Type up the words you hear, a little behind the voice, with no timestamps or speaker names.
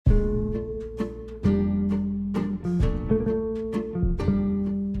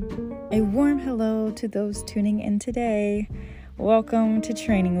hello to those tuning in today. Welcome to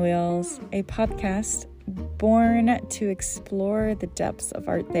Training Wheels, a podcast born to explore the depths of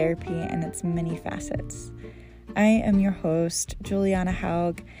art therapy and its many facets. I am your host, Juliana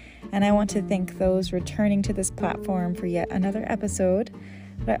Haug, and I want to thank those returning to this platform for yet another episode,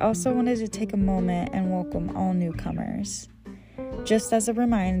 but I also wanted to take a moment and welcome all newcomers. Just as a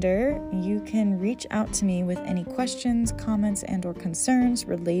reminder, you can reach out to me with any questions, comments, and or concerns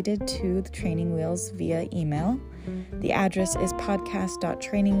related to the Training Wheels via email. The address is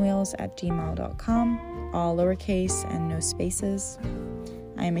podcast.trainingwheels@gmail.com, all lowercase and no spaces.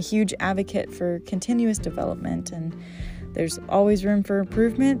 I am a huge advocate for continuous development, and there's always room for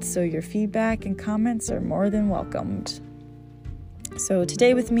improvement, so your feedback and comments are more than welcomed. So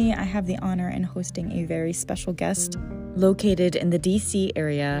today with me, I have the honor in hosting a very special guest located in the DC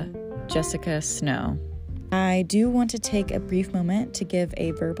area, Jessica Snow. I do want to take a brief moment to give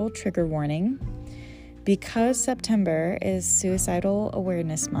a verbal trigger warning. Because September is Suicidal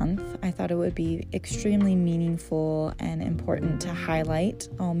Awareness Month, I thought it would be extremely meaningful and important to highlight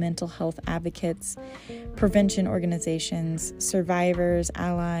all mental health advocates, prevention organizations, survivors,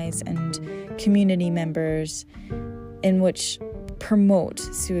 allies, and community members in which promote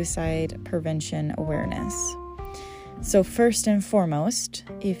suicide prevention awareness. So first and foremost,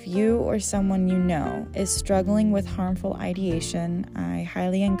 if you or someone you know is struggling with harmful ideation, I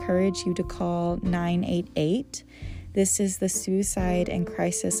highly encourage you to call 988. This is the Suicide and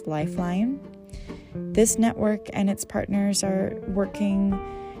Crisis Lifeline. This network and its partners are working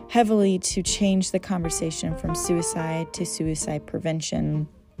heavily to change the conversation from suicide to suicide prevention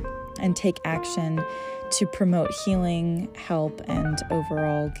and take action to promote healing, help, and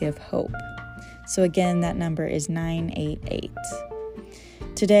overall give hope. So again, that number is 988.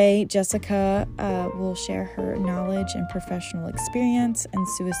 Today, Jessica will share her knowledge and professional experience in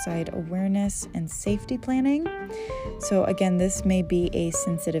suicide awareness and safety planning. So again, this may be a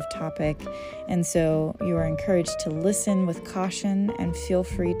sensitive topic, and so you are encouraged to listen with caution and feel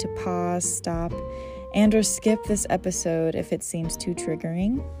free to pause, stop, and or skip this episode if it seems too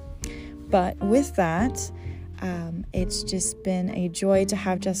triggering. But with that, it's just been a joy to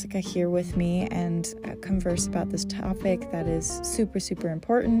have Jessica here with me and converse about this topic that is super, super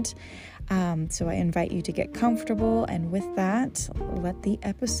important. So I invite you to get comfortable, and with that, let the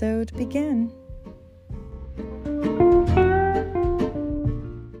episode begin.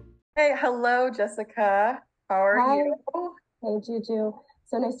 Hey, hello, Jessica. How are you? Hey, Juju.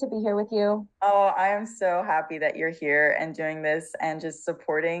 So nice to be here with you. Oh, I am so happy that you're here and doing this and just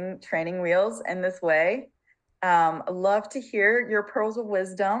supporting Training Wheels in this way. Love to hear your pearls of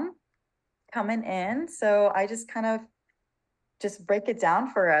wisdom coming in. So I just kind of just break it down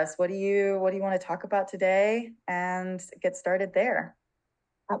for us. What do you want to talk about today, and get started there?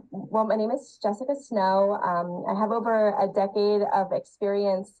 Well, my name is Jessica Snow. I have over a decade of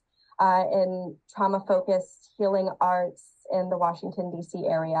experience in trauma-focused healing arts in the Washington, D.C.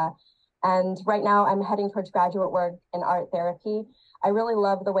 area. And right now I'm heading towards graduate work in art therapy. I really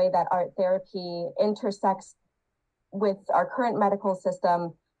love the way that art therapy intersects with our current medical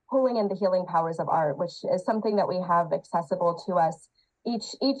system, pulling in the healing powers of art, which is something that we have accessible to us.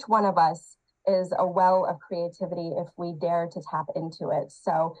 Each one of us is a well of creativity if we dare to tap into it.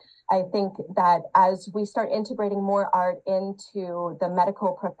 So I think that as we start integrating more art into the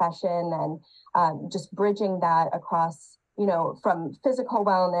medical profession and just bridging that across, from physical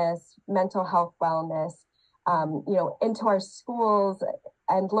wellness, mental health wellness, into our schools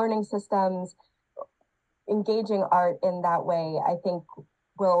and learning systems, engaging art in that way, I think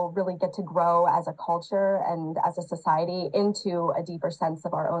we'll really get to grow as a culture and as a society into a deeper sense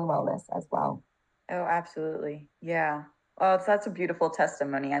of our own wellness as well. Oh, absolutely. Yeah. Oh, that's a beautiful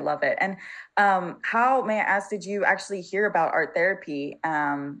testimony. I love it. And how, may I ask, did you actually hear about art therapy,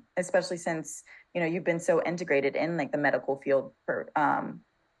 especially since, you've been so integrated in like the medical field per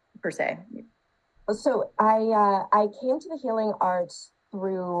se? So I came to the healing arts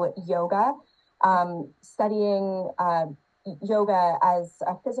through yoga, studying yoga as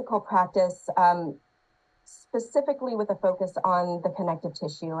a physical practice, specifically with a focus on the connective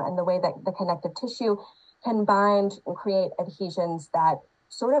tissue and the way that the connective tissue can bind and create adhesions that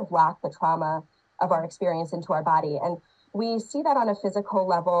sort of lock the trauma of our experience into our body. And we see that on a physical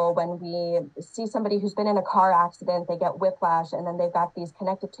level when we see somebody who's been in a car accident, they get whiplash, and then they've got these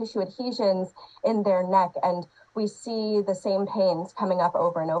connective tissue adhesions in their neck, and we see the same pains coming up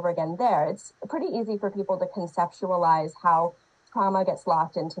over and over again there. It's pretty easy for people to conceptualize how trauma gets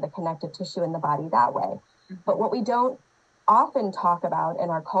locked into the connective tissue in the body that way. But what we don't often talk about in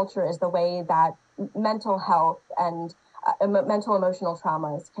our culture is the way that mental health and mental, emotional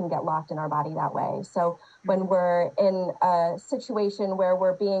traumas can get locked in our body that way. So when we're in a situation where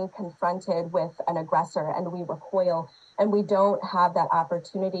we're being confronted with an aggressor and we recoil and we don't have that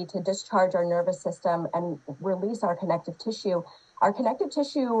opportunity to discharge our nervous system and release our connective tissue,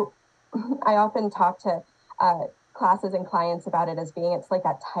 I often talk to classes and clients about it as being, it's like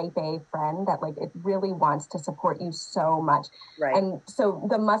that type A friend that like it really wants to support you so much. Right. And so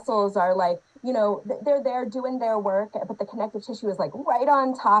the muscles are like, you know, they're there doing their work, but the connective tissue is like right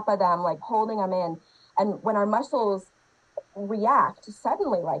on top of them, like holding them in. And when our muscles react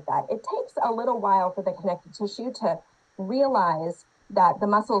suddenly like that, it takes a little while for the connective tissue to realize that the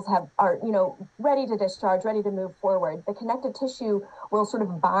muscles are, you know, ready to discharge, ready to move forward. The connective tissue will sort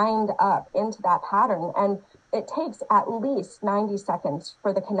of bind up into that pattern. And it takes at least 90 seconds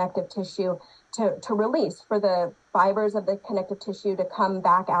for the connective tissue to release, for the fibers of the connective tissue to come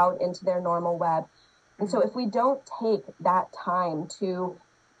back out into their normal web. And so if we don't take that time to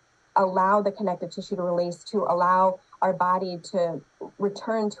allow the connective tissue to release, to allow our body to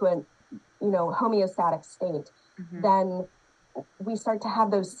return to a, you know, homeostatic state, then we start to have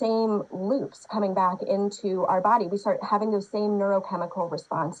those same loops coming back into our body. We start having those same neurochemical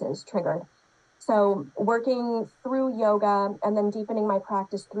responses triggered. So working through yoga and then deepening my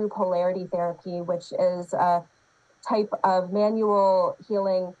practice through polarity therapy, which is a type of manual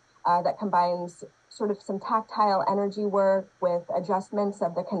healing that combines sort of some tactile energy work with adjustments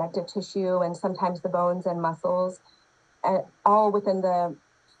of the connective tissue and sometimes the bones and muscles, all within the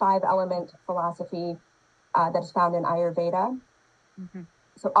 5-element philosophy that is found in Ayurveda.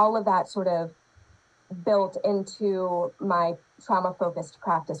 So all of that sort of built into my trauma-focused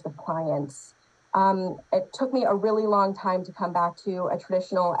practice with clients. It took me a really long time to come back to a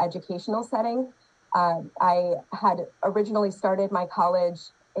traditional educational setting. I had originally started my college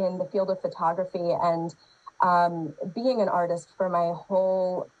in the field of photography, and being an artist for my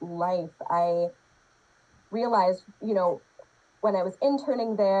whole life, I realized, you know, when I was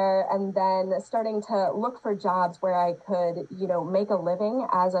interning there and then starting to look for jobs where I could, you know, make a living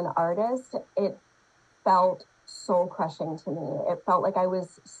as an artist, it felt soul crushing to me. It felt like I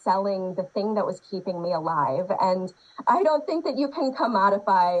was selling the thing that was keeping me alive. And I don't think that you can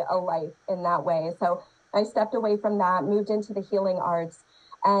commodify a life in that way. So I stepped away from that, moved into the healing arts.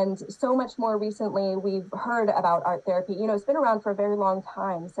 And so much more recently, we've heard about art therapy. You know, it's been around for a very long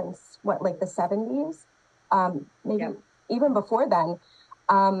time, since like the 70s, maybe even before then.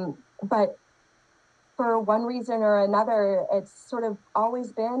 But for one reason or another, it's sort of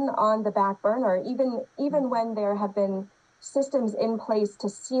always been on the back burner, even when there have been systems in place to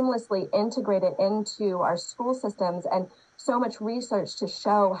seamlessly integrate it into our school systems, and so much research to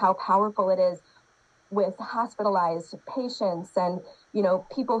show how powerful it is with hospitalized patients and, you know,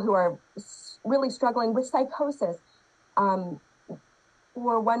 people who are really struggling with psychosis.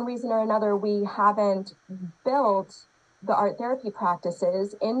 For one reason or another, we haven't built the art therapy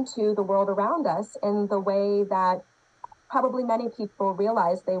practices into the world around us in the way that probably many people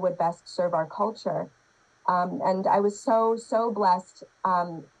realize they would best serve our culture. And I was so blessed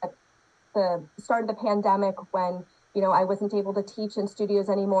at the start of the pandemic when, you know, I wasn't able to teach in studios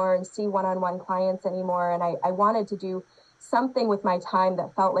anymore and see one-on-one clients anymore. And I wanted to do something with my time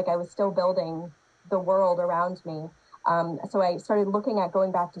that felt like I was still building the world around me. So I started looking at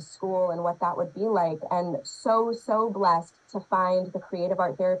going back to school and what that would be like. And so blessed to find the creative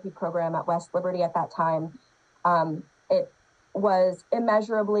art therapy program at West Liberty at that time. It was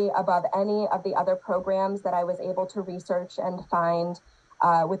immeasurably above any of the other programs that I was able to research and find,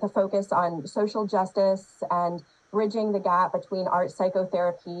 with a focus on social justice and bridging the gap between art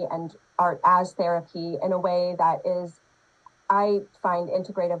psychotherapy and art as therapy in a way that is, I find,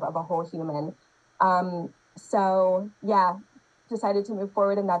 integrative of a whole human. So yeah, decided to move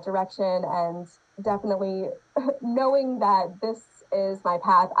forward in that direction, and definitely knowing that this is my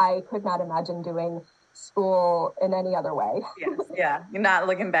path, I could not imagine doing school in any other way. Yes, yeah, you're not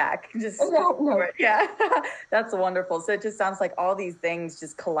looking back. Just no. Yeah, that's wonderful. So it just sounds like all these things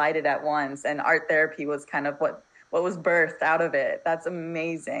just collided at once, and art therapy was kind of what was birthed out of it. That's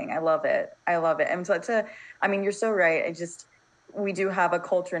amazing. I love it. And so I mean, you're so right. We do have a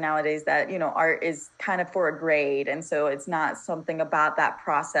culture nowadays that, you know, art is kind of for a grade. And so it's not something about that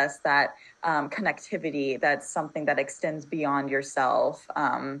process, that connectivity, that's something that extends beyond yourself,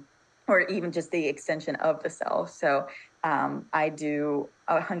 or even just the extension of the self. So I do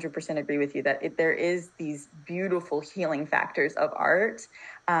 100% agree with you that there is these beautiful healing factors of art,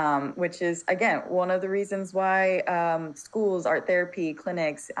 which is, again, one of the reasons why schools, art therapy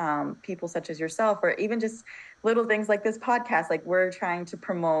clinics, people such as yourself, or even just little things like this podcast, like we're trying to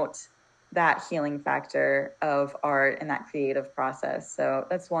promote that healing factor of art and that creative process. So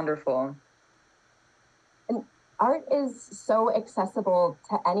that's wonderful. And art is so accessible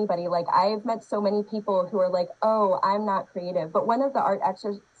to anybody. Like, I've met so many people who are like, oh, I'm not creative. But one of the art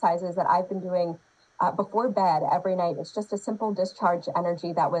exercises that I've been doing before bed every night, it's just a simple discharge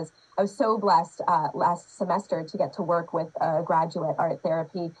energy I was so blessed last semester to get to work with a graduate art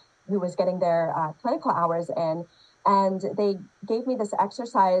therapy who was getting their clinical hours in. And they gave me this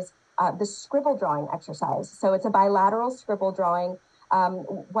exercise, the scribble drawing exercise. So it's a bilateral scribble drawing.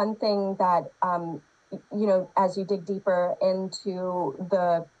 One thing that as you dig deeper into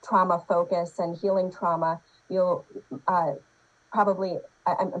the trauma focus and healing trauma, you'll probably,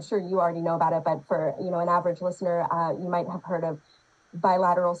 I'm sure you already know about it, but for, an average listener, you might have heard of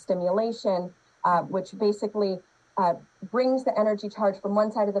bilateral stimulation, which basically brings the energy charge from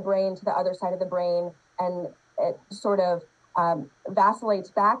one side of the brain to the other side of the brain, and it sort of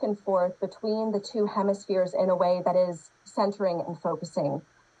vacillates back and forth between the two hemispheres in a way that is centering and focusing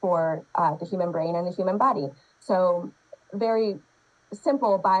for the human brain and the human body. So very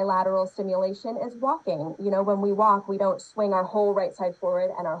simple bilateral stimulation is walking. When we walk, we don't swing our whole right side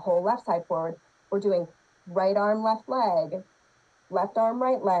forward and our whole left side forward. We're doing right arm, left leg, left arm,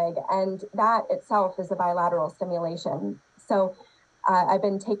 right leg. And that itself is a bilateral stimulation. So I've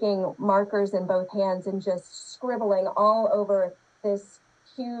been taking markers in both hands and just scribbling all over this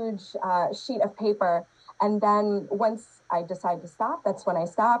huge sheet of paper. And then once I decide to stop, that's when I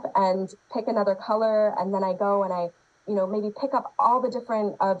stop and pick another color. And then I go and I, maybe pick up all the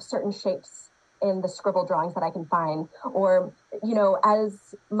different of certain shapes in the scribble drawings that I can find. Or,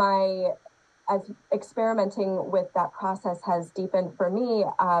 as experimenting with that process has deepened for me,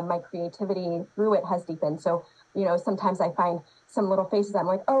 my creativity through it has deepened. So, sometimes I find some little faces. I'm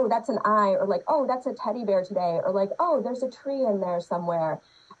like, oh, that's an eye, or like, oh, that's a teddy bear today, or like, oh, there's a tree in there somewhere.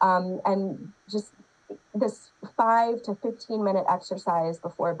 And just this 5 to 15-minute exercise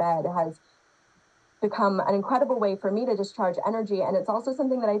before bed has become an incredible way for me to discharge energy. And it's also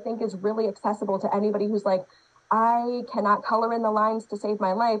something that I think is really accessible to anybody who's like, I cannot color in the lines to save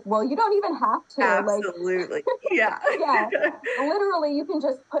my life. Well, you don't even have to. Absolutely. Yeah. Yeah. Literally, you can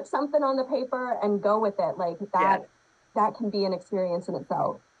just put something on the paper and go with it. Like that, that can be an experience in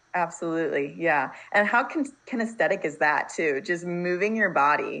itself. Absolutely. Yeah. And how kinesthetic is that too? Just moving your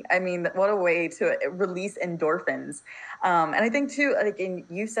body. I mean, what a way to release endorphins. And I think too, like, and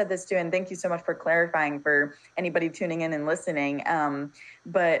you said this too, and thank you so much for clarifying for anybody tuning in and listening.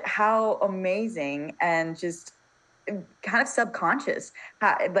 But how amazing and just kind of subconscious,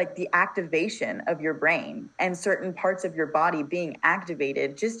 like the activation of your brain and certain parts of your body being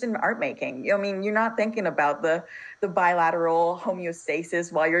activated just in art making. I mean, you're not thinking about the bilateral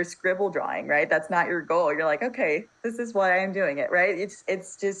homeostasis while you're scribble drawing, right? That's not your goal. You're like, okay, this is why I'm doing it, right?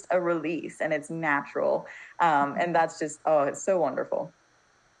 It's just a release and it's natural. And that's just, oh, it's so wonderful.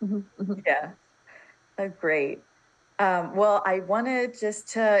 Yeah, that's great. Well, I wanted just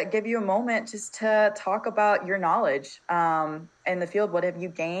to give you a moment just to talk about your knowledge in the field. What have you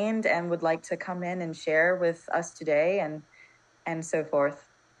gained and would like to come in and share with us today and so forth?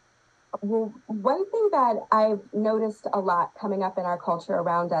 Well, one thing that I've noticed a lot coming up in our culture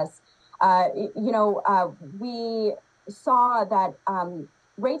around us, we saw that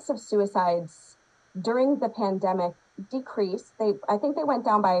rates of suicides during the pandemic decreased. I think they went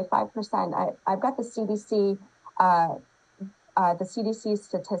down by 5%. I've got the CDC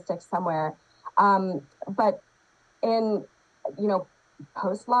statistics somewhere. But in,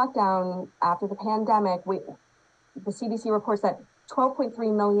 post-lockdown, after the pandemic, the CDC reports that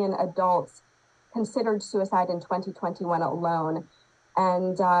 12.3 million adults considered suicide in 2021 alone,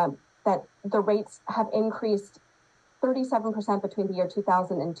 and that the rates have increased 37% between the year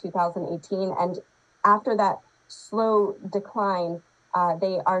 2000 and 2018. And after that slow decline,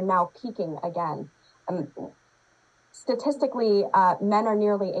 they are now peaking again. Statistically, men are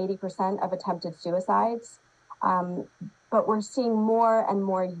nearly 80% of attempted suicides, but we're seeing more and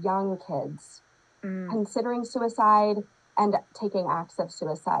more young kids considering suicide and taking acts of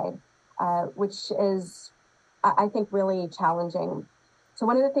suicide, which is, I think, really challenging. So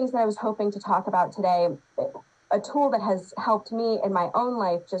one of the things that I was hoping to talk about today, a tool that has helped me in my own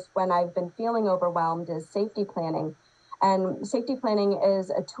life just when I've been feeling overwhelmed, is safety planning. And safety planning is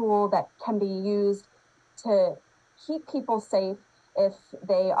a tool that can be used to keep people safe if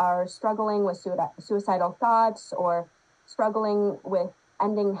they are struggling with suicidal thoughts or struggling with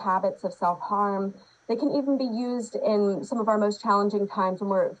ending habits of self-harm. They can even be used in some of our most challenging times when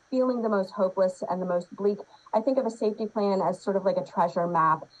we're feeling the most hopeless and the most bleak. I think of a safety plan as sort of like a treasure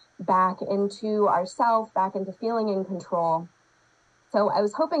map back into ourself, back into feeling in control. So I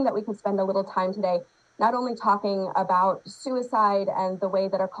was hoping that we could spend a little time today not only talking about suicide and the way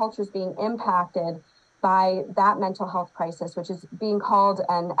that our culture is being impacted by that mental health crisis, which is being called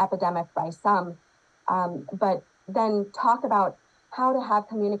an epidemic by some, but then talk about how to have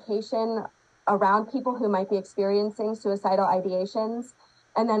communication around people who might be experiencing suicidal ideations,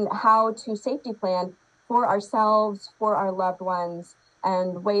 and then how to safety plan for ourselves, for our loved ones,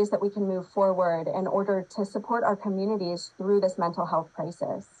 and ways that we can move forward in order to support our communities through this mental health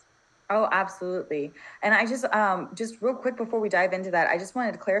crisis. Oh, absolutely. And I just real quick before we dive into that, I just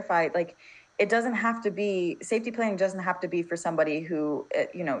wanted to clarify, like, it doesn't have to be, safety planning doesn't have to be for somebody who,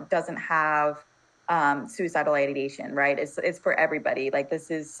 doesn't have suicidal ideation, right? It's for everybody. Like,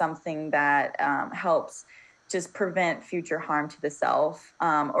 this is something that helps just prevent future harm to the self,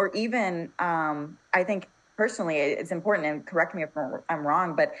 or even, I think personally, it's important, and correct me if I'm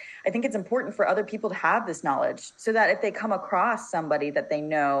wrong, but I think it's important for other people to have this knowledge so that if they come across somebody that they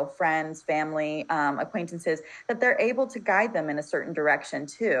know, friends, family, acquaintances, that they're able to guide them in a certain direction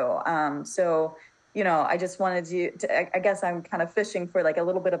too. So, I just wanted I guess I'm kind of fishing for like a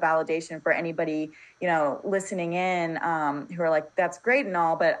little bit of validation for anybody, listening in, who are like, that's great and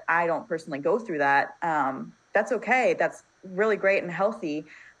all, but I don't personally go through that. That's okay. That's really great and healthy.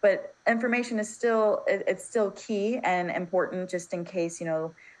 But information is it's still key and important, just in case,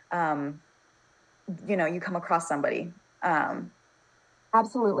 you come across somebody.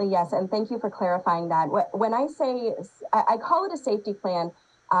 Absolutely, yes. And thank you for clarifying that. When I say, I call it a safety plan,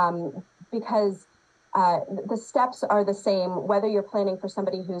 because the steps are the same, whether you're planning for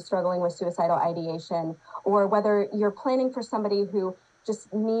somebody who's struggling with suicidal ideation, or whether you're planning for somebody who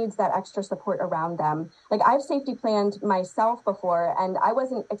just needs that extra support around them. Like, I've safety planned myself before, and I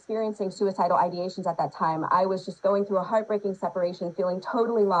wasn't experiencing suicidal ideations at that time. I was just going through a heartbreaking separation, feeling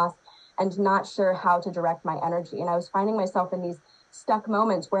totally lost and not sure how to direct my energy. And I was finding myself in these stuck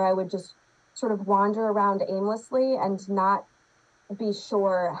moments where I would just sort of wander around aimlessly and not be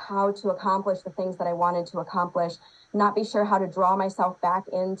sure how to accomplish the things that I wanted to accomplish, not be sure how to draw myself back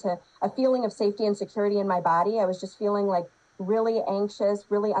into a feeling of safety and security in my body. I was just feeling like really anxious,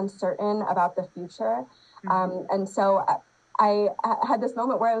 really uncertain about the future. And so I had this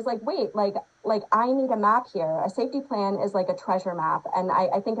moment where I was like, wait, like I need a map here. A safety plan is like a treasure map. And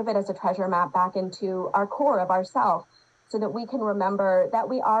I think of it as a treasure map back into our core of ourself, so that we can remember that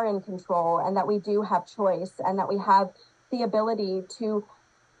we are in control and that we do have choice and that we have the ability to,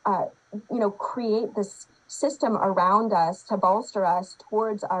 create this system around us to bolster us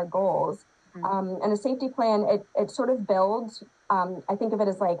towards our goals. And a safety plan, it sort of builds, I think of it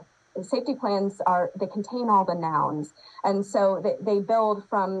as like, safety plans they contain all the nouns. And so they build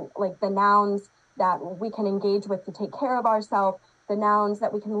from like the nouns that we can engage with to take care of ourselves, the nouns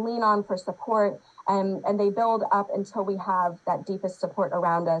that we can lean on for support, and they build up until we have that deepest support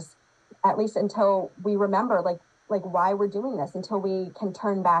around us, at least until we remember like why we're doing this, until we can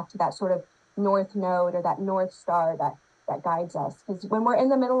turn back to that sort of north node or that north star that guides us. Because when we're in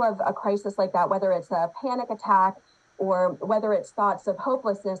the middle of a crisis like that, whether it's a panic attack or whether it's thoughts of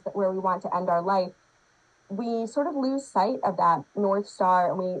hopelessness where we want to end our life, we sort of lose sight of that north star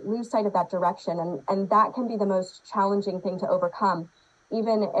and we lose sight of that direction. And that can be the most challenging thing to overcome.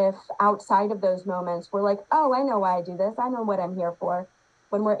 Even if outside of those moments, we're like, oh, I know why I do this. I know what I'm here for.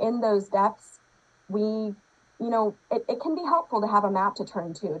 When we're in those depths, it can be helpful to have a map to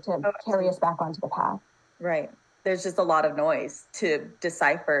turn to carry us back onto the path. Right. There's just a lot of noise to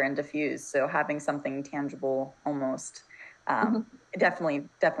decipher and diffuse. So having something tangible almost definitely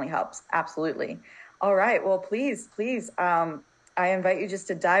helps. Absolutely. All right. Well, please, I invite you just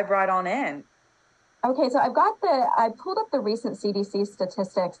to dive right on in. Okay, so I pulled up the recent CDC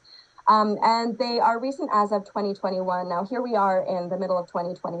statistics, and they are recent as of 2021. Now, here we are in the middle of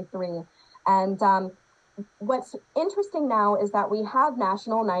 2023. And what's interesting now is that we have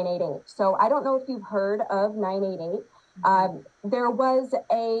National 988. So I don't know if you've heard of 988. There was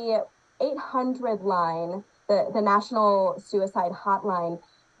a 800 line, the National Suicide Hotline,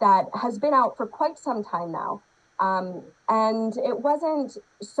 that has been out for quite some time now. And it wasn't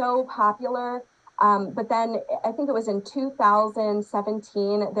so popular. But then I think it was in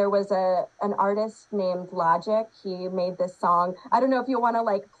 2017, there was an artist named Logic. He made this song. I don't know if you want to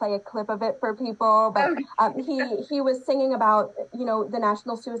like play a clip of it for people, but he was singing about, the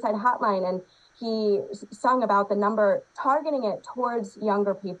National Suicide Hotline, and he sung about the number, targeting it towards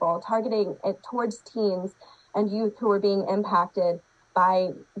younger people, targeting it towards teens and youth who are being impacted by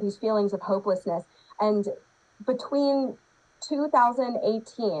these feelings of hopelessness. And between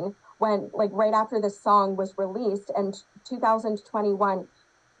 2018, when right after this song was released, and 2021,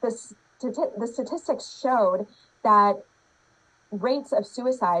 the statistics showed that rates of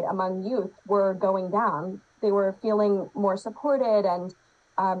suicide among youth were going down. They were feeling more supported, and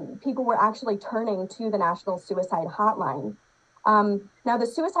people were actually turning to the National Suicide Hotline. Now, the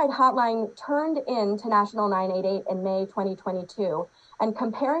suicide hotline turned into National 988 in May 2022. And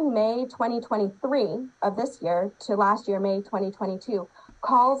comparing May 2023 of this year to last year, May 2022,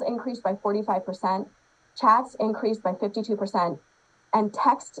 calls increased by 45%, chats increased by 52%, and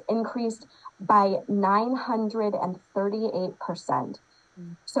text increased by 938%.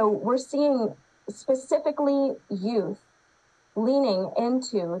 So we're seeing specifically youth leaning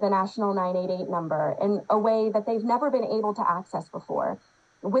into the National 988 number in a way that they've never been able to access before.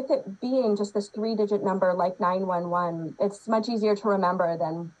 With it being just this 3-digit number like 911, it's much easier to remember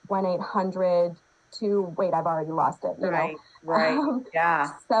than 1-800 to, wait, I've already lost it, you know? Right, yeah.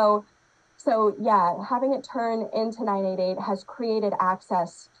 So yeah, having it turn into 988 has created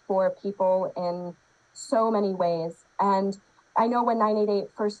access for people in so many ways. And I know when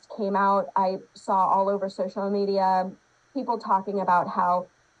 988 first came out, I saw all over social media people talking about how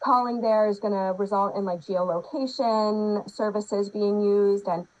calling there is going to result in like geolocation services being used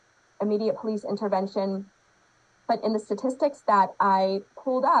and immediate police intervention. But in the statistics that I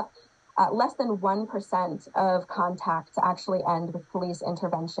pulled up, less than 1% of contacts actually end with police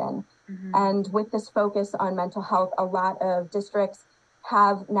intervention. And with this focus on mental health, a lot of districts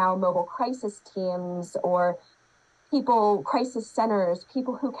have now mobile crisis teams or crisis centers,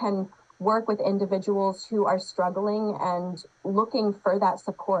 people who can work with individuals who are struggling and looking for that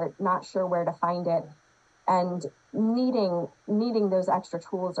support, not sure where to find it, and needing those extra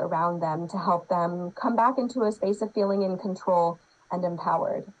tools around them to help them come back into a space of feeling in control and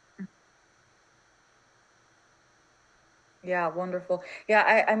empowered. Yeah, wonderful.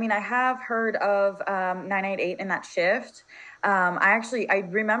 Yeah, I mean, I have heard of 988 and that shift. I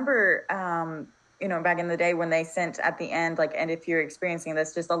remember, back in the day when they sent at the end, like, and if you're experiencing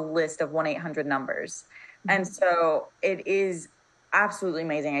this, just a list of 1-800 numbers. And so it is absolutely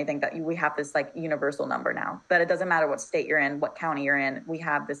amazing. I think that we have this like universal number now, that it doesn't matter what state you're in, what county you're in, we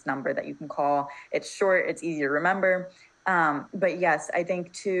have this number that you can call. It's short, it's easy to remember. But yes, I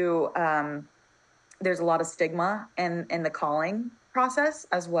think too, there's a lot of stigma in the calling process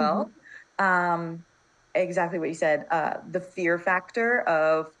as well. Exactly what you said, the fear factor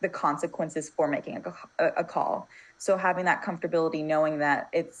of the consequences for making a call. So having that comfortability, knowing that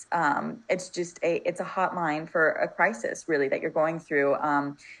it's just it's a hotline for a crisis really that you're going through,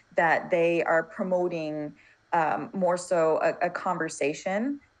 that they are promoting more so a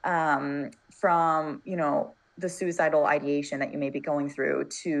conversation from, the suicidal ideation that you may be going through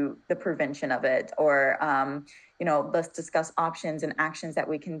to the prevention of it, or, let's discuss options and actions that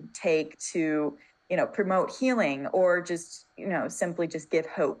we can take to, promote healing, or just, simply just give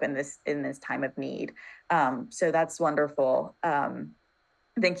hope in this time of need. So that's wonderful.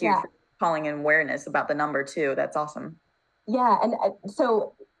 Thank you for calling in awareness about the number too. That's awesome. Yeah. And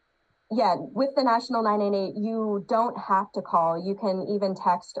so, yeah, with the National 988, you don't have to call. You can even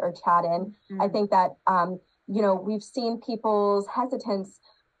text or chat in. I think that, we've seen people's hesitance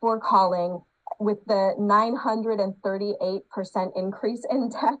for calling with the 938% increase in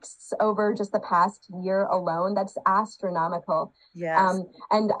texts over just the past year alone. That's astronomical. Yes.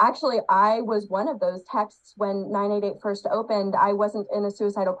 And actually, I was one of those texts when 988 first opened. I wasn't in a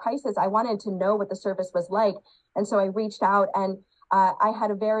suicidal crisis. I wanted to know what the service was like. And so I reached out, and I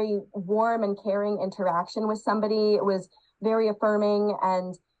had a very warm and caring interaction with somebody. It was very affirming,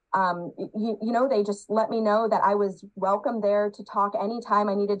 and they just let me know that I was welcome there to talk anytime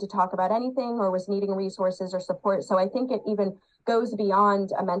I needed to talk about anything or was needing resources or support. So I think it even goes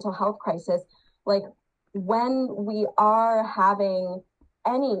beyond a mental health crisis. Like, when we are having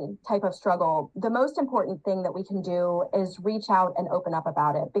any type of struggle, the most important thing that we can do is reach out and open up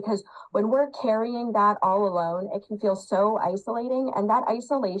about it, because when we're carrying that all alone, it can feel so isolating, and that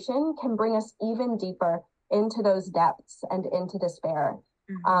isolation can bring us even deeper into those depths and into despair.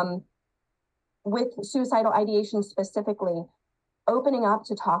 With suicidal ideation specifically, opening up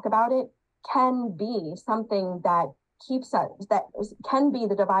to talk about it can be something that can be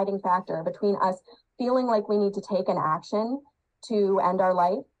the dividing factor between us feeling like we need to take an action to end our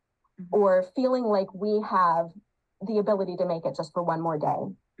life, or feeling like we have the ability to make it just for one more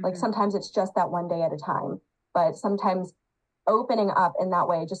day. Like, sometimes it's just that one day at a time, but sometimes opening up in that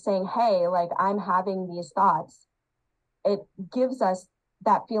way, just saying, hey, like, I'm having these thoughts, it gives us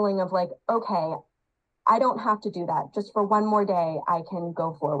that feeling of like, okay, I don't have to do that. Just for one more day, I can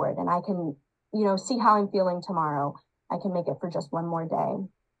go forward, and I can, see how I'm feeling tomorrow. I can make it for just one more day.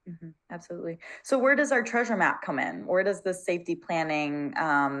 Absolutely. So where does our treasure map come in? Where does the safety planning,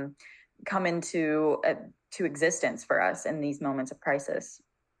 come into to existence for us in these moments of crisis?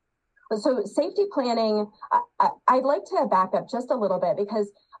 So safety planning, I'd like to back up just a little bit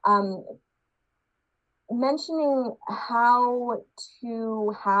because mentioning how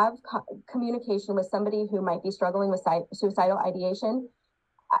to have communication with somebody who might be struggling with suicidal ideation,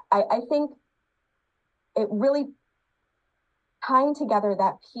 I think it really tying together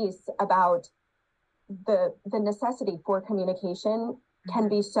that piece about the necessity for communication can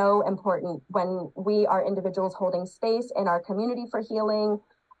be so important when we are individuals holding space in our community for healing,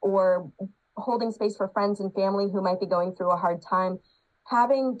 or holding space for friends and family who might be going through a hard time.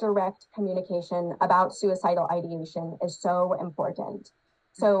 Having direct communication about suicidal ideation is so important.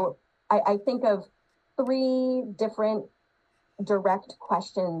 So I think of 3 different direct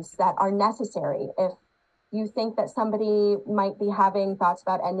questions that are necessary if you think that somebody might be having thoughts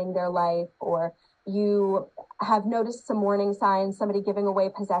about ending their life, or you have noticed some warning signs, somebody giving away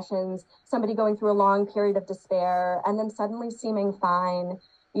possessions, somebody going through a long period of despair, and then suddenly seeming fine,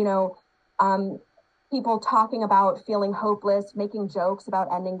 people talking about feeling hopeless, making jokes about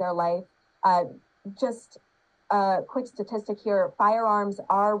ending their life. Just a quick statistic here, firearms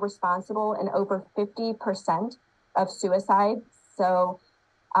are responsible in over 50% of suicide. So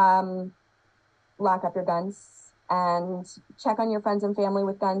lock up your guns and check on your friends and family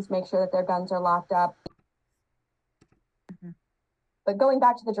with guns, make sure that their guns are locked up. But going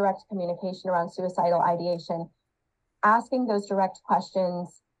back to the direct communication around suicidal ideation, asking those direct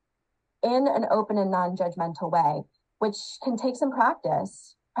questions in an open and non-judgmental way, which can take some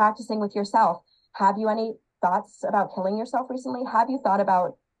practicing with yourself. Have you any thoughts about killing yourself recently? Have you thought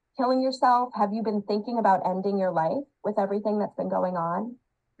about killing yourself? Have you been thinking about ending your life with everything that's been going on?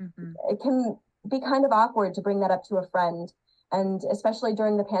 It can be kind of awkward to bring that up to a friend. And especially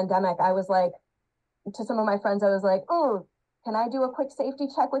during the pandemic, I was like, to some of my friends, I was like, oh, can I do a quick safety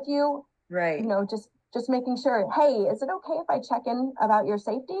check with you? Right. Just making sure, hey, is it okay if I check in about your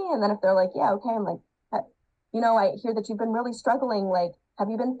safety? And then if they're like, yeah, okay, I'm like, I hear that you've been really struggling. Like, have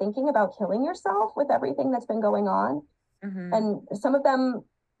you been thinking about killing yourself with everything that's been going on? And some of them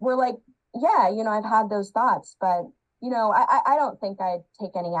were like, yeah, I've had those thoughts, but I don't think I'd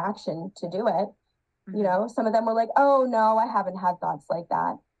take any action to do it. Some of them were like, oh no, I haven't had thoughts like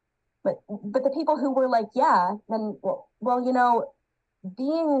that. But the people who were like, yeah, then, well,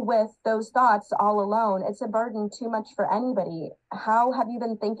 being with those thoughts all alone, it's a burden too much for anybody. How have you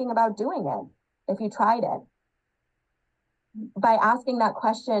been thinking about doing it if you tried it? By asking that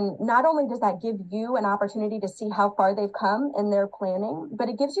question, not only does that give you an opportunity to see how far they've come in their planning, but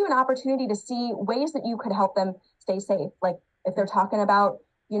it gives you an opportunity to see ways that you could help them stay safe. Like if they're talking about,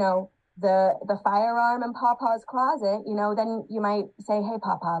 the firearm in Papa's closet, then you might say, hey,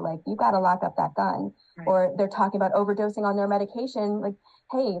 Papa, like you got to lock up that gun. Right. Or they're talking about overdosing on their medication. Like,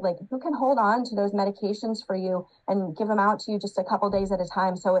 hey, like who can hold on to those medications for you and give them out to you just a couple days at a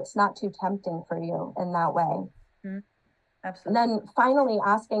time, so it's not too tempting for you in that way. Absolutely. And then finally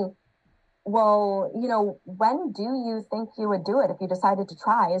asking, well, when do you think you would do it if you decided to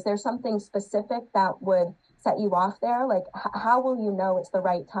try? Is there something specific that would set you off there? Like, how will you know it's the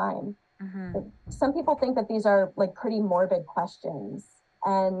right time? Some people think that these are like pretty morbid questions,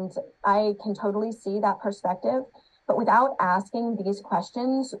 and I can totally see that perspective. But without asking these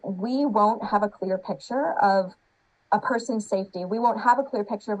questions, we won't have a clear picture of a person's safety. We won't have a clear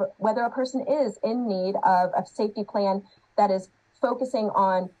picture of whether a person is in need of a safety plan that is focusing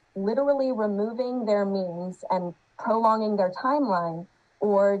on literally removing their means and prolonging their timeline,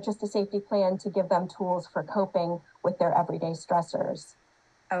 or just a safety plan to give them tools for coping with their everyday stressors.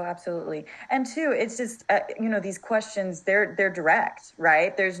 Oh, absolutely. And two, it's just, these questions, they're direct,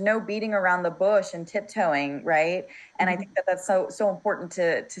 right? There's no beating around the bush and tiptoeing, right? And I think that that's so important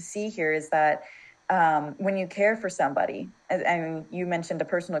to see here is that when you care for somebody, and you mentioned a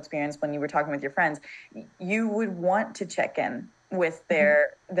personal experience when you were talking with your friends, you would want to check in with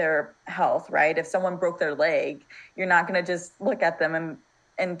their health, right? If someone broke their leg, you're not going to just look at them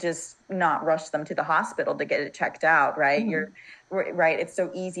and just not rush them to the hospital to get it checked out, right? You're right. It's so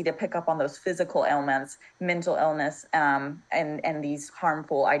easy to pick up on those physical ailments, mental illness, and these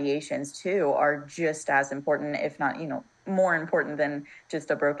harmful ideations too are just as important, if not, more important than just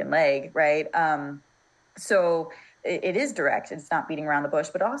a broken leg, right? So it is direct. It's not beating around the bush,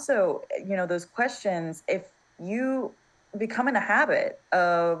 but also, those questions, if you become in a habit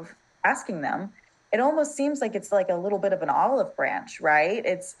of asking them, it almost seems like it's like a little bit of an olive branch, right?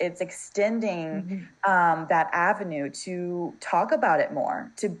 It's extending that avenue to talk about it more,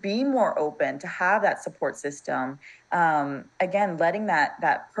 to be more open, to have that support system. Again, letting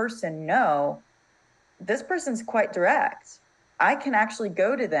that person know this person's quite direct. I can actually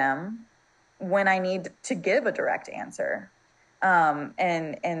go to them when I need to give a direct answer,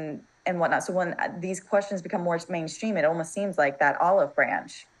 and whatnot. So when these questions become more mainstream, it almost seems like that olive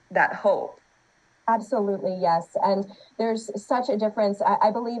branch, that hope. Absolutely, yes. And there's such a difference. I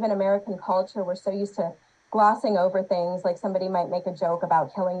believe in American culture, we're so used to glossing over things. Like somebody might make a joke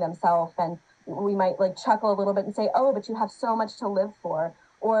about killing themselves, and we might like chuckle a little bit and say, oh, but you have so much to live for.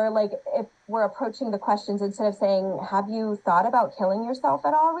 Or like if we're approaching the questions, instead of saying, have you thought about killing yourself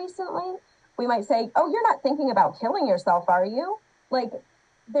at all recently? We might say, oh, you're not thinking about killing yourself, are you? Like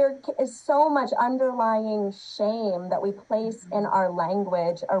there is so much underlying shame that we place in our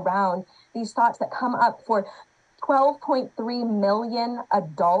language around these thoughts that come up for 12.3 million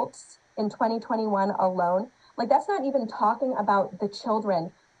adults in 2021 alone. Like that's not even talking about the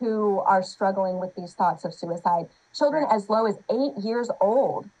children who are struggling with these thoughts of suicide. Children as low as 8 years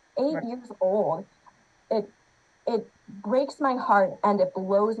old. 8 years old. It breaks my heart and it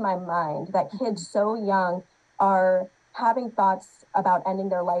blows my mind that kids so young are having thoughts about ending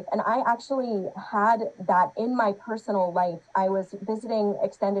their life. And I actually had that in my personal life. I was visiting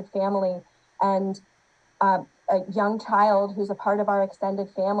extended family, and a young child who's a part of our extended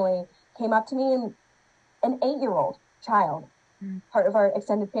family came up to me, and an 8-year-old child, part of our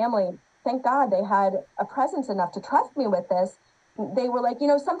extended family. Thank God they had a presence enough to trust me with this. They were like,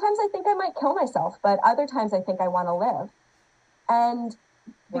 sometimes I think I might kill myself, but other times I think I want to live. And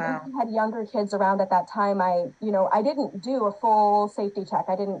because we had younger kids around at that time, I didn't do a full safety check.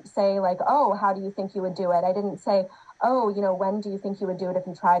 I didn't say like, oh, how do you think you would do it? I didn't say, oh, when do you think you would do it if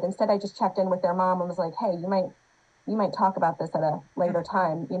you tried? Instead, I just checked in with their mom and was like, hey, you might talk about this at a later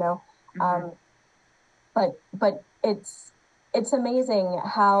time, but it's amazing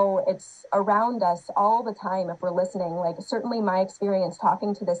how it's around us all the time if we're listening. Like certainly my experience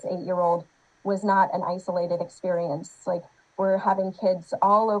talking to this 8-year-old was not an isolated experience. Like we're having kids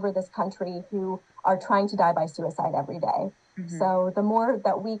all over this country who are trying to die by suicide every day. So the more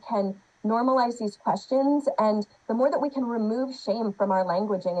that we can normalize these questions, and the more that we can remove shame from our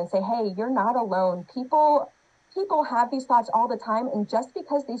languaging and say, hey, you're not alone. People have these thoughts all the time. And just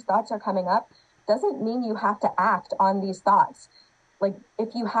because these thoughts are coming up doesn't mean you have to act on these thoughts. Like if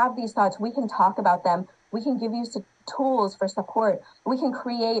you have these thoughts, we can talk about them. We can give you tools for support. We can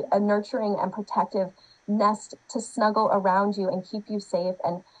create a nurturing and protective nest to snuggle around you and keep you safe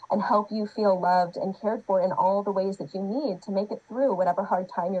and help you feel loved and cared for in all the ways that you need to make it through whatever hard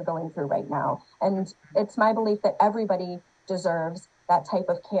time you're going through right now. And it's my belief that everybody deserves that type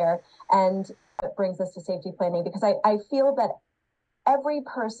of care. And it brings us to safety planning, because I feel that every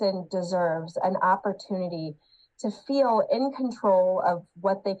person deserves an opportunity to feel in control of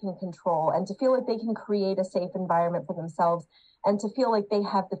what they can control, and to feel like they can create a safe environment for themselves, and to feel like they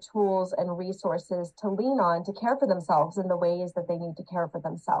have the tools and resources to lean on to care for themselves in the ways that they need to care for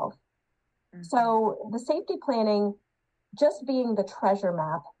themselves. So the safety planning, just being the treasure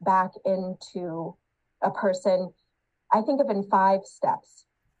map back into a person, I think of in 5 steps.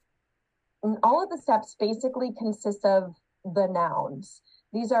 And all of the steps basically consist of the nouns.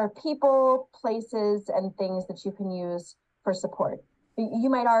 These are people, places, and things that you can use for support. You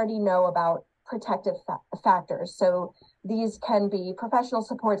might already know about protective factors. So these can be professional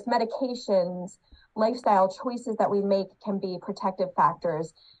supports, medications, lifestyle choices that we make can be protective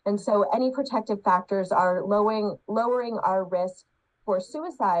factors. And so any protective factors are lowering our risk for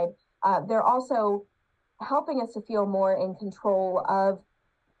suicide. They're also helping us to feel more in control of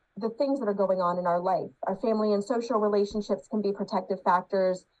the things that are going on in our life. Our family and social relationships can be protective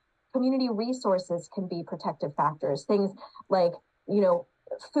factors. Community resources can be protective factors. Things like,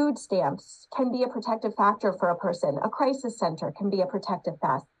 food stamps can be a protective factor for a person. A crisis center can be a protective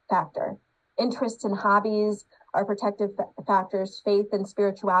factor. Interests and hobbies are protective factors. Faith and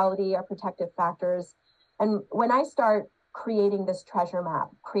spirituality are protective factors. And when I start creating this treasure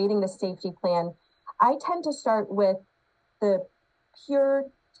map, creating this safety plan, I tend to start with the pure,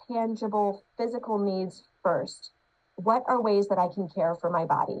 tangible, physical needs first. What are ways that I can care for my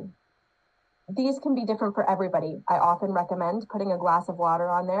body? These can be different for everybody. I often recommend putting a glass of water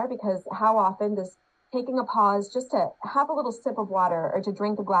on there, because how often does taking a pause just to have a little sip of water or to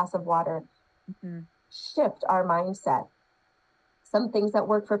drink a glass of water shift our mindset? Some things that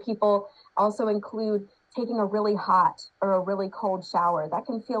work for people also include taking a really hot or a really cold shower. That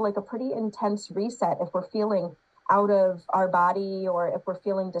can feel like a pretty intense reset if we're feeling out of our body or if we're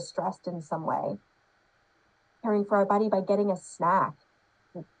feeling distressed in some way. Caring for our body by getting a snack.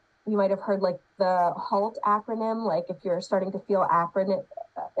 You might have heard like the HALT acronym. Like if you're starting to feel activated,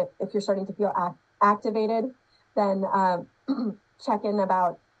 then check in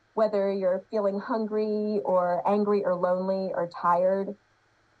about whether you're feeling hungry or angry or lonely or tired.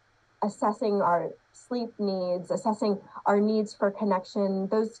 assessing our sleep needs, assessing our needs for connection.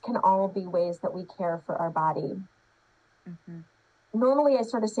 Those can all be ways that we care for our body. Normally, I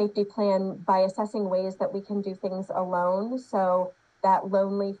start a safety plan by assessing ways that we can do things alone. So that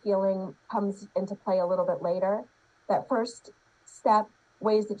lonely feeling comes into play a little bit later. That first step,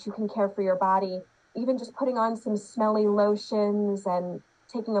 ways that you can care for your body, even just putting on some smelly lotions and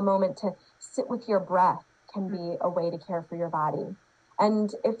taking a moment to sit with your breath can be a way to care for your body.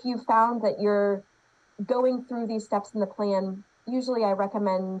 And if you found that you're going through these steps in the plan, usually I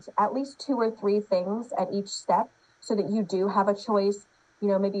recommend at least 2 or 3 things at each step so that you do have a choice. You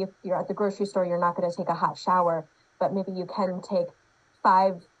know, maybe if you're at the grocery store, you're not going to take a hot shower, but maybe you can take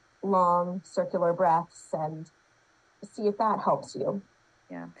 5 long circular breaths and see if that helps you.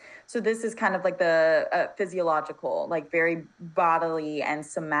 Yeah. So this is kind of like the physiological, like very bodily and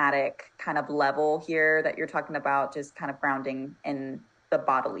somatic kind of level here that you're talking about, just kind of grounding in the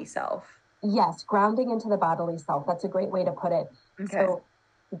bodily self. Yes, grounding into the bodily self. That's a great way to put it. Okay. So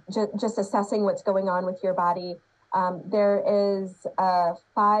just assessing what's going on with your body. There is a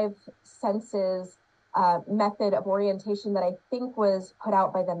 5 senses method of orientation that I think was put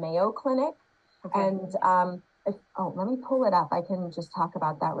out by the Mayo Clinic. Okay. And let me pull it up. I can just talk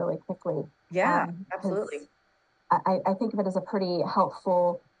about that really quickly. Yeah, absolutely. I think of it as a pretty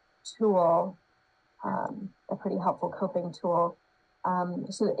helpful tool, a pretty helpful coping tool.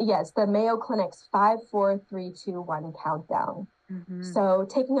 So yes, the Mayo Clinic's 5, 4, 3, 2, 1 countdown. So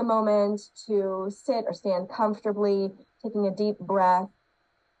taking a moment to sit or stand comfortably, taking a deep breath,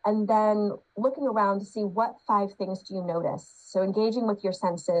 and then looking around to see what 5 things do you notice. So engaging with your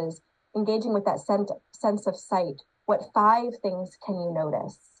senses, engaging with that sense of sight. What 5 things can you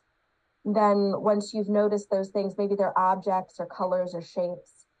notice? Then once you've noticed those things, maybe they're objects or colors or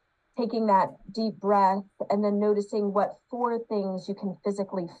shapes, taking that deep breath and then noticing what 4 things you can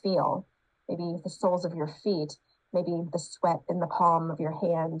physically feel. Maybe the soles of your feet, maybe the sweat in the palm of your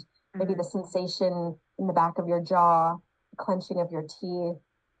hand, maybe the sensation in the back of your jaw, the clenching of your teeth,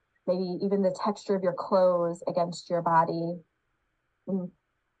 maybe even the texture of your clothes against your body. And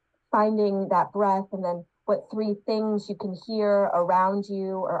finding that breath, and then what 3 things you can hear around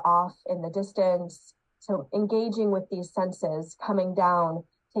you or off in the distance. So engaging with these senses, coming down,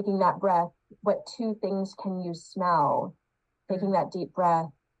 taking that breath. What 2 things can you smell? Taking that deep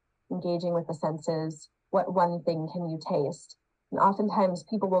breath, engaging with the senses. What 1 thing can you taste? And oftentimes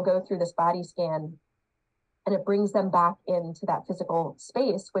people will go through this body scan and it brings them back into that physical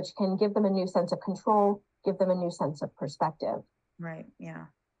space, which can give them a new sense of control, give them a new sense of perspective. Right. Yeah.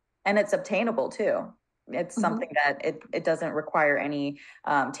 And it's obtainable too. It's something that it doesn't require any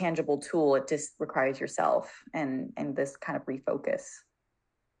tangible tool. It just requires yourself and this kind of refocus.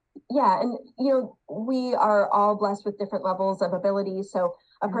 Yeah. And, we are all blessed with different levels of ability. So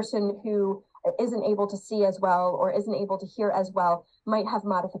a person who isn't able to see as well or isn't able to hear as well might have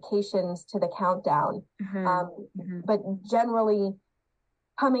modifications to the countdown. But generally,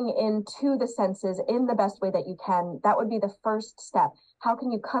 coming into the senses in the best way that you can, that would be the first step. How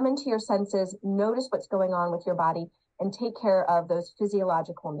can you come into your senses, notice what's going on with your body, and take care of those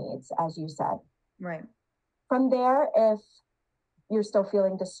physiological needs, as you said? Right. From there, if you're still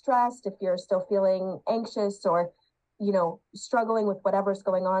feeling distressed, if you're still feeling anxious or, struggling with whatever's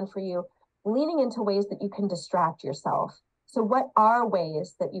going on for you, leaning into ways that you can distract yourself. So what are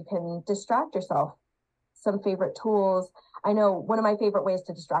ways that you can distract yourself? Some favorite tools. I know one of my favorite ways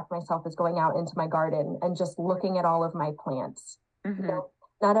to distract myself is going out into my garden and just looking at all of my plants.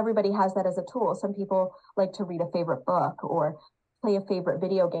 Not everybody has that as a tool. Some people like to read a favorite book or play a favorite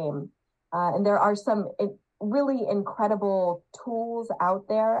video game. And there are some really incredible tools out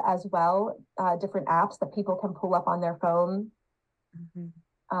there as well, different apps that people can pull up on their phone.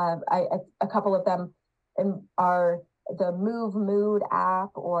 A couple of them are the Move Mood app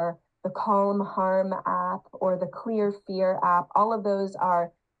or the Calm Harm app or the Clear Fear app. All of those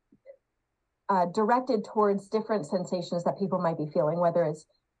are directed towards different sensations that people might be feeling, whether it's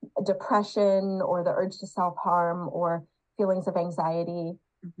depression or the urge to self-harm or feelings of anxiety.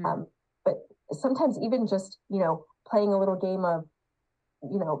 But sometimes even just, playing a little game of,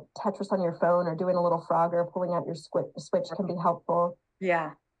 Tetris on your phone or doing a little Frogger, pulling out your switch can be helpful.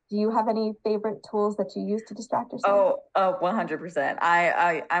 Yeah. Do you have any favorite tools that you use to distract yourself? Oh, 100%.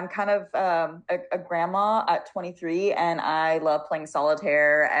 I'm kind of a grandma at 23 and I love playing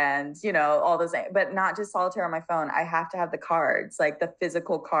solitaire and, all those things, but not just solitaire on my phone. I have to have the cards, like the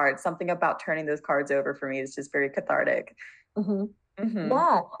physical cards. Something about turning those cards over for me is just very cathartic.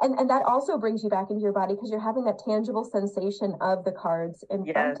 Yeah. And that also brings you back into your body because you're having that tangible sensation of the cards in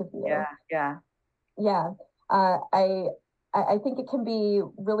front of you. Yeah. Yeah. I think it can be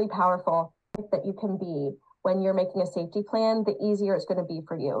really powerful that you can be when you're making a safety plan, the easier it's going to be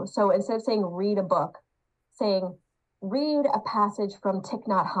for you. So instead of saying read a book, saying read a passage from Thich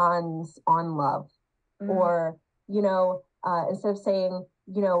Nhat Hanh's On Love, or, instead of saying,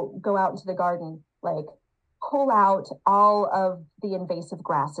 go out into the garden, like pull out all of the invasive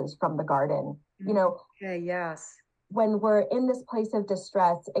grasses from the garden. Okay, yes. When we're in this place of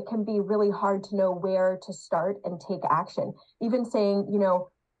distress, it can be really hard to know where to start and take action. Even saying,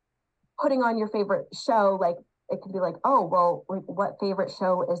 putting on your favorite show, like it can be like, oh, well, like, what favorite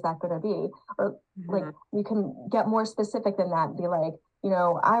show is that going to be? Or like you can get more specific than that and be like,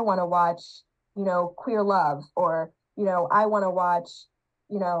 I want to watch, Queer Love, or, I want to watch,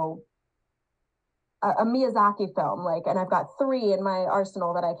 a Miyazaki film, like, and I've got 3 in my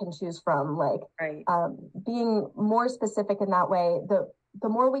arsenal that I can choose from, like, right. Being more specific in that way, the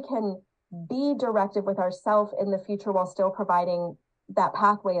more we can be directive with ourselves in the future while still providing that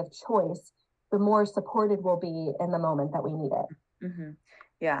pathway of choice, the more supported we'll be in the moment that we need it. Mm-hmm.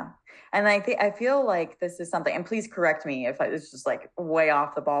 Yeah. And I feel like this is something, and please correct me if it's just like way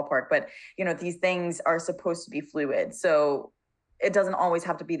off the ballpark, but these things are supposed to be fluid. So it doesn't always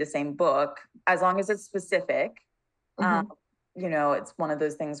have to be the same book, as long as it's specific. It's one of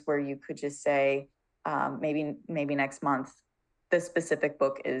those things where you could just say, maybe next month, this specific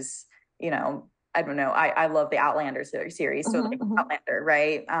book is, I don't know. I love the Outlander series. So like Outlander,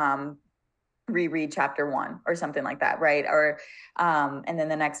 right? Reread chapter 1 or something like that, right? Or and then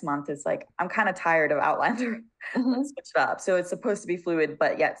the next month is like, I'm kind of tired of Outlander. Let's switch it up. So it's supposed to be fluid,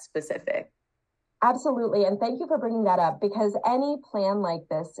 but yet specific. Absolutely. And thank you for bringing that up, because any plan like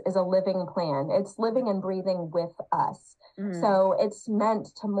this is a living plan. It's living and breathing with us. So it's meant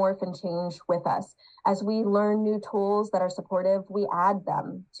to morph and change with us. As we learn new tools that are supportive, we add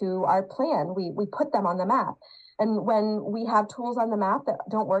them to our plan. We put them on the map. And when we have tools on the map that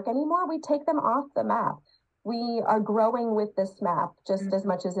don't work anymore, we take them off the map. We are growing with this map just as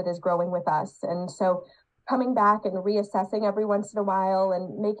much as it is growing with us. And so coming back and reassessing every once in a while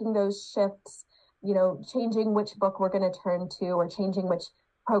and making those shifts, changing which book we're going to turn to or changing which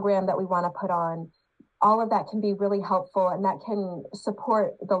program that we want to put on, all of that can be really helpful, and that can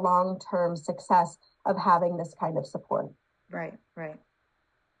support the long-term success of having this kind of support. Right.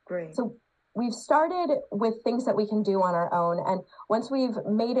 Great. So we've started with things that we can do on our own. And once we've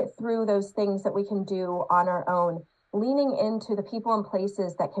made it through those things that we can do on our own, leaning into the people and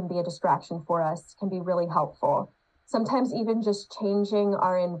places that can be a distraction for us can be really helpful. Sometimes even just changing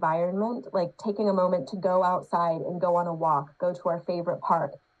our environment, like taking a moment to go outside and go on a walk, go to our favorite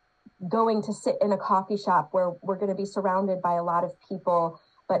park, going to sit in a coffee shop where we're going to be surrounded by a lot of people,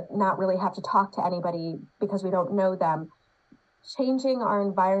 but not really have to talk to anybody because we don't know them. Changing our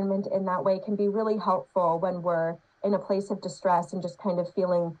environment in that way can be really helpful when we're in a place of distress and just kind of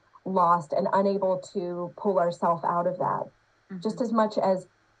feeling lost and unable to pull ourselves out of that. Just as much as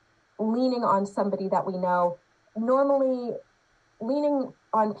leaning on somebody that we know. Normally, leaning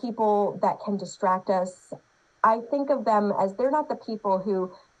on people that can distract us, I think of them as they're not the people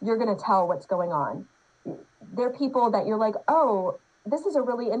who you're going to tell what's going on. They're people that you're like, oh, this is a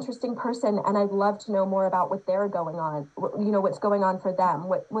really interesting person, and I'd love to know more about what they're going on, what's going on for them,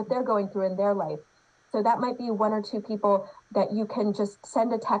 what they're going through in their life. So that might be 1 or 2 people that you can just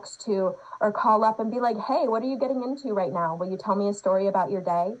send a text to or call up and be like, hey, what are you getting into right now? Will you tell me a story about your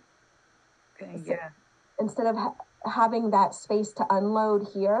day? Okay, yeah. Instead of having that space to unload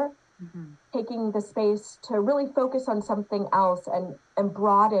here, taking the space to really focus on something else and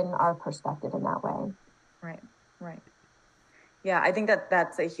broaden our perspective in that way. Right. Yeah, I think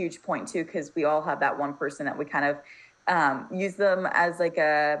that's a huge point too, because we all have that one person that we kind of use them as like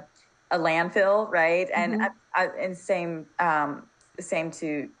a landfill, right? And same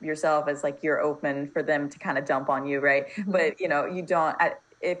to yourself, as like you're open for them to kind of dump on you, right? But you don't.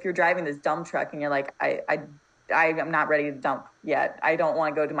 If you're driving this dump truck and you're like, I'm not ready to dump yet. I don't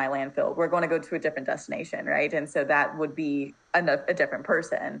want to go to my landfill. We're going to go to a different destination, right? And so that would be a different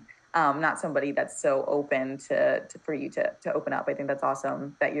person. Not somebody that's so open to for you to open up. I think that's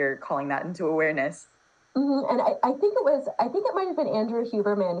awesome that you're calling that into awareness. And I think it might have been Andrew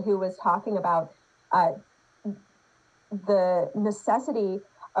Huberman who was talking about the necessity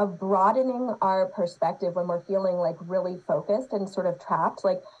of broadening our perspective when we're feeling like really focused and sort of trapped,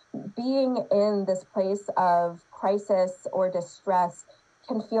 like being in this place of crisis or distress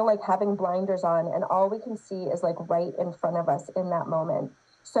can feel like having blinders on, and all we can see is like right in front of us in that moment.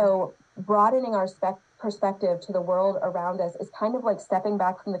 So broadening our perspective to the world around us is kind of like stepping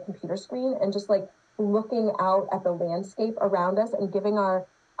back from the computer screen and just like looking out at the landscape around us and giving our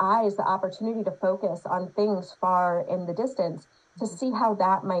eyes the opportunity to focus on things far in the distance, to see how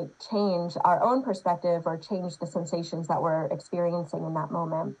that might change our own perspective or change the sensations that we're experiencing in that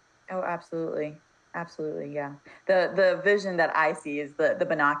moment. Oh, absolutely. Absolutely. Yeah. The vision that I see is the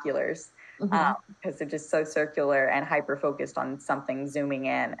binoculars, because they're just so circular and hyper focused on something zooming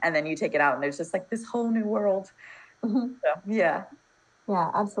in, and then you take it out and there's just like this whole new world. So, yeah.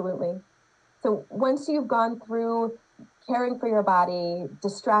 Yeah, absolutely. So once you've gone through caring for your body,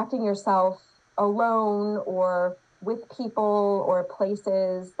 distracting yourself alone or with people or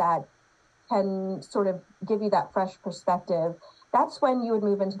places that can sort of give you that fresh perspective, that's when you would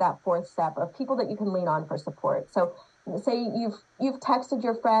move into that fourth step of people that you can lean on for support. So say you've texted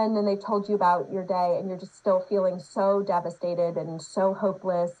your friend and they've told you about your day and you're just still feeling so devastated and so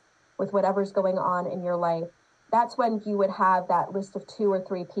hopeless with whatever's going on in your life. That's when you would have that list of 2 or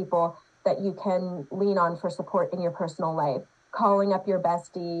 3 people that you can lean on for support in your personal life. Calling up your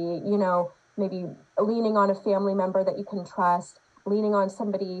bestie, maybe leaning on a family member that you can trust, leaning on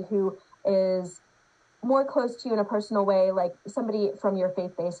somebody who is more close to you in a personal way, like somebody from your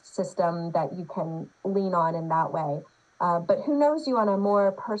faith-based system that you can lean on in that way. But who knows you on a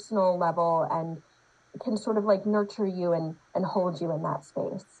more personal level and can sort of like nurture you and hold you in that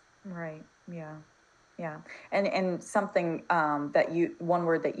space. Right. Yeah. Yeah. And something one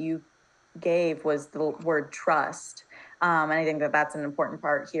word that you gave was the word trust. And I think that that's an important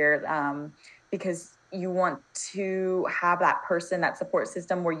part here, because you want to have that person, that support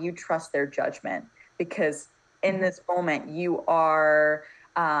system where you trust their judgment, because in this moment you are,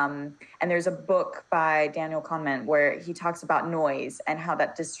 and there's a book by Daniel Kahneman where he talks about noise and how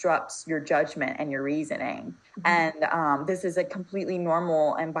that disrupts your judgment and your reasoning. And this is a completely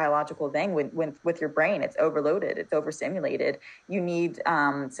normal and biological thing with your brain. It's overloaded, it's overstimulated. You need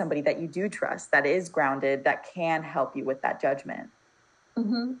somebody that you do trust, that is grounded, that can help you with that judgment.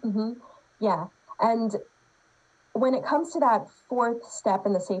 Yeah. And when it comes to that fourth step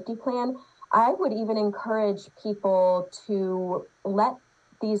in the safety plan, I would even encourage people to let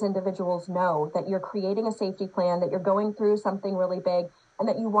these individuals know that you're creating a safety plan, that you're going through something really big, and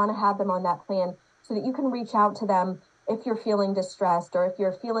that you want to have them on that plan so that you can reach out to them if you're feeling distressed or if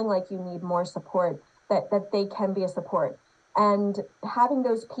you're feeling like you need more support, that they can be a support. And having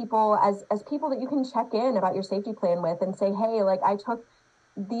those people as people that you can check in about your safety plan with and say, hey, like I took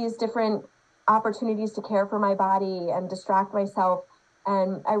these different opportunities to care for my body and distract myself,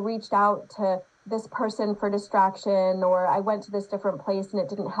 and I reached out to this person for distraction, or I went to this different place and it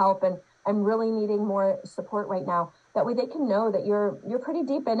didn't help, and I'm really needing more support right now. That way they can know that you're pretty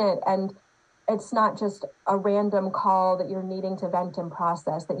deep in it, and it's not just a random call that you're needing to vent and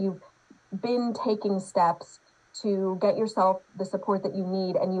process, that you've been taking steps to get yourself the support that you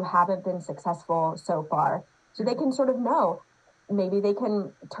need and you haven't been successful so far. So they can sort of know. Maybe they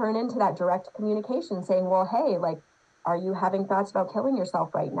can turn into that direct communication saying, well, hey, like, are you having thoughts about killing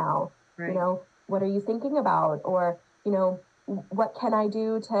yourself right now? Right. What are you thinking about? Or, what can I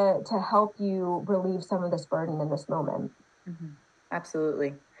do to help you relieve some of this burden in this moment?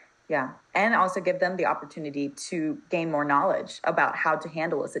 Absolutely. Yeah. And also give them the opportunity to gain more knowledge about how to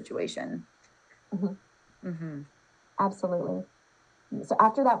handle a situation. Absolutely. So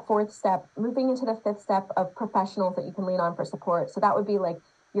after that fourth step, moving into the fifth step of professionals that you can lean on for support. So that would be like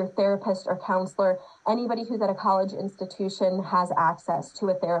your therapist or counselor. Anybody who's at a college institution has access to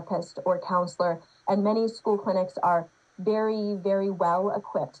a therapist or counselor. And many school clinics are very, very well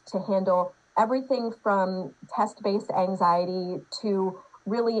equipped to handle everything from test-based anxiety to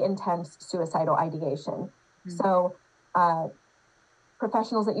really intense suicidal ideation. So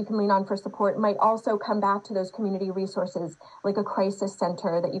professionals that you can lean on for support might also come back to those community resources, like a crisis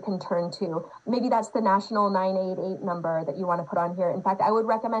center that you can turn to. Maybe that's the national 988 number that you want to put on here. In fact, I would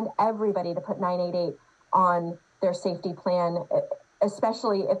recommend everybody to put 988 on their safety plan,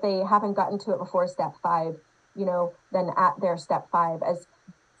 especially if they haven't gotten to it before step 5, then at their step 5 as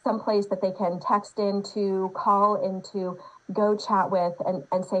someplace that they can text into, call into, go chat with,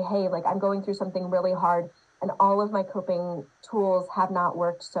 and say, hey, like I'm going through something really hard, and all of my coping tools have not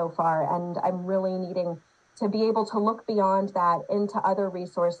worked so far. And I'm really needing to be able to look beyond that into other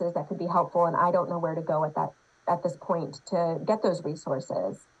resources that could be helpful. And I don't know where to go at this point to get those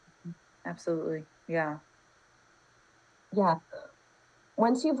resources. Absolutely. Yeah. Yeah.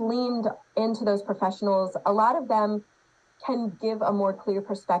 Once you've leaned into those professionals, a lot of them can give a more clear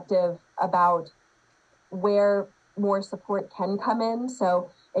perspective about where more support can come in.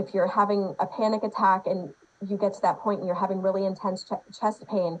 So if you're having a panic attack and you get to that point and you're having really intense chest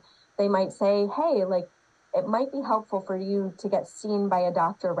pain, they might say, hey, like it might be helpful for you to get seen by a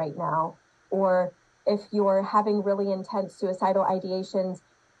doctor right now. Or if you're having really intense suicidal ideations,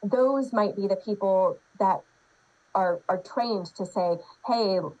 those might be the people that are trained to say,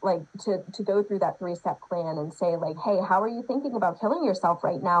 hey, like to go through that 3-step plan and say like, hey, how are you thinking about killing yourself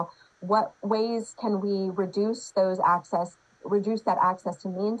right now? What ways can we reduce that access to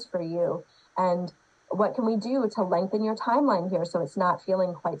means for you? And what can we do to lengthen your timeline here so it's not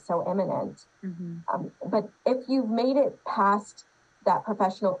feeling quite so imminent? But if you've made it past that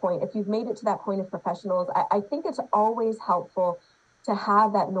professional point, if you've made it to that point of professionals, I think it's always helpful to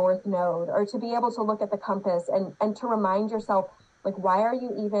have that north node, or to be able to look at the compass and to remind yourself, like, why are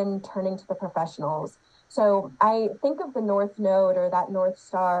you even turning to the professionals? So I think of the north node, or that north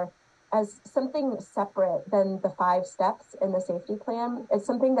star, as something separate than the 5 steps in the safety plan. It's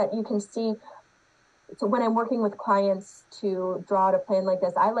something that you can see. So when I'm working with clients to draw out a plan like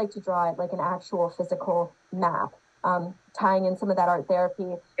this, I like to draw it like an actual physical map, tying in some of that art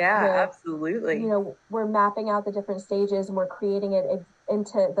therapy. Yeah, where, absolutely. We're mapping out the different stages and we're creating it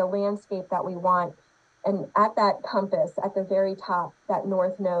into the landscape that we want. And at that compass, at the very top, that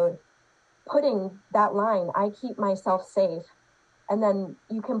north node, putting that line, I keep myself safe. And then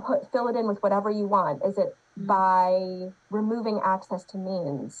you can fill it in with whatever you want. Is it by removing access to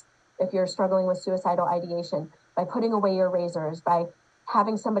means? If you're struggling with suicidal ideation, by putting away your razors, by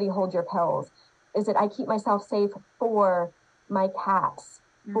having somebody hold your pills? Is it I keep myself safe for my cats,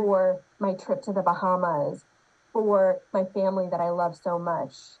 for my trip to the Bahamas, for my family that I love so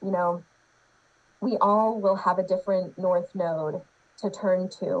much? We all will have a different north node to turn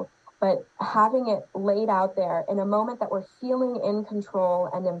to, but having it laid out there in a moment that we're feeling in control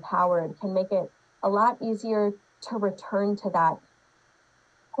and empowered can make it a lot easier to return to that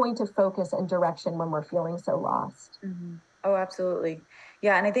point of focus and direction when we're feeling so lost. Oh, absolutely.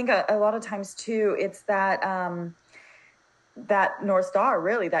 Yeah. And I think a lot of times too, it's that, that North Star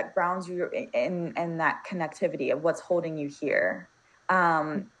really that grounds you in that connectivity of what's holding you here.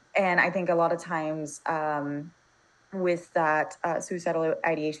 And I think a lot of times, with that suicidal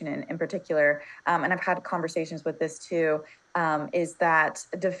ideation in particular, and I've had conversations with this too, is that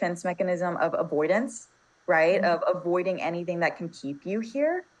defense mechanism of avoidance, right? Of avoiding anything that can keep you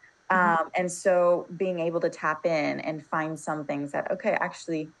here. And so being able to tap in and find some things that, okay,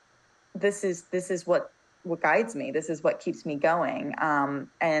 actually, this is what guides me. This is what keeps me going.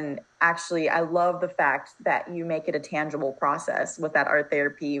 And actually, I love the fact that you make it a tangible process with that art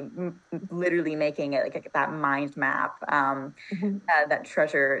therapy, literally making it like that mind map, that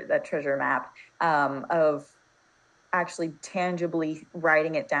treasure map, of actually tangibly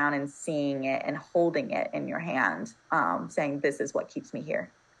writing it down and seeing it and holding it in your hand, saying, this is what keeps me here.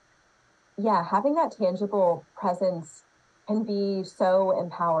 Yeah, having that tangible presence can be so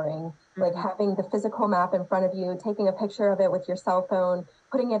empowering. Like having the physical map in front of you, taking a picture of it with your cell phone,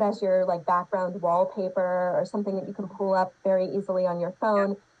 putting it as your like background wallpaper or something that you can pull up very easily on your phone.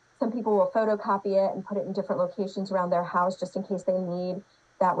 Yeah. Some people will photocopy it and put it in different locations around their house just in case they need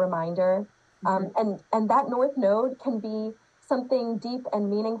that reminder. And that north node can be something deep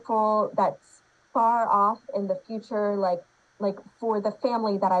and meaningful that's far off in the future, like for the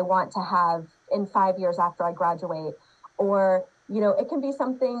family that I want to have in 5 years after I graduate. Or, it can be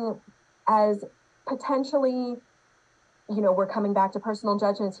something as potentially, we're coming back to personal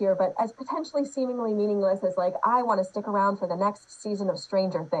judgments here, but as potentially seemingly meaningless as like, I want to stick around for the next season of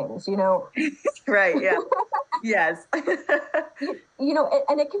Stranger Things, Right. Yeah. Yes.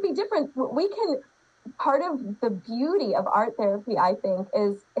 and it can be different. Part of the beauty of art therapy, I think,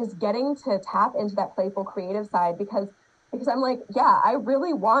 is getting to tap into that playful creative side, because I'm like, yeah, I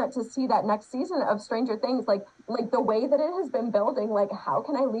really want to see that next season of Stranger Things, like the way that it has been building. Like, how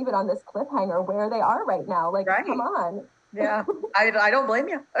can I leave it on this cliffhanger where they are right now? Like, right. Come on. Yeah, I don't blame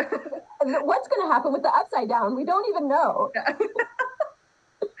you. What's going to happen with the Upside Down? We don't even know.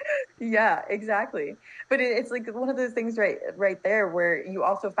 Yeah, exactly. But it's like one of those things right there where you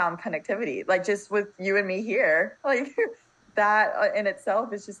also found connectivity, like just with you and me here, like that in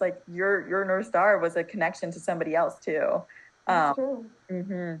itself is just like your North Star was a connection to somebody else too. That's true.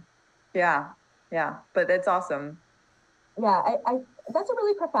 Yeah. But it's awesome. Yeah, I that's a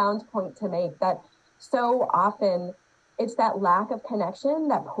really profound point to make, that so often it's that lack of connection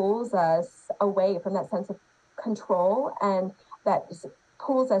that pulls us away from that sense of control, and that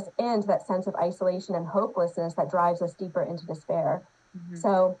pulls us into that sense of isolation and hopelessness that drives us deeper into despair.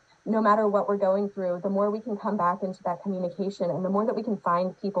 So no matter what we're going through, the more we can come back into that communication, and the more that we can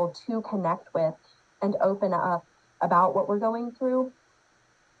find people to connect with and open up about what we're going through,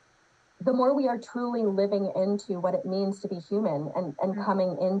 the more we are truly living into what it means to be human, and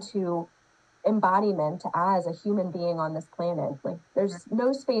coming into embodiment as a human being on this planet. Like, there's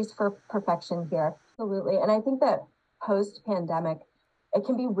no space for perfection here. Absolutely. And I think that post-pandemic, it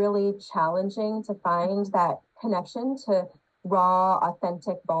can be really challenging to find that connection to raw,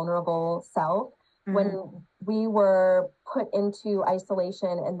 authentic, vulnerable self. When we were put into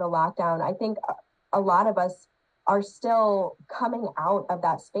isolation in the lockdown, I think a lot of us are still coming out of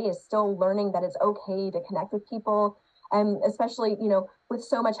that space, still learning that it's okay to connect with people. And especially, with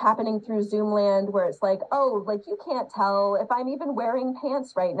so much happening through Zoom land where it's like, oh, like you can't tell if I'm even wearing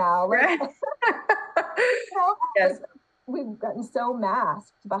pants right now. Like, Right. Yes. like we've gotten so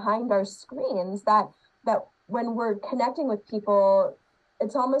masked behind our screens that when we're connecting with people,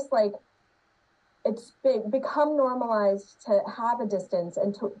 it's almost like it's become normalized to have a distance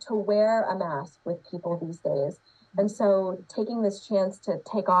and to wear a mask with people these days. And so taking this chance to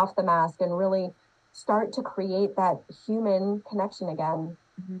take off the mask and really start to create that human connection again,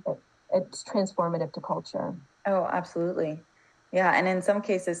 it's transformative to culture. Oh, absolutely. Yeah. And in some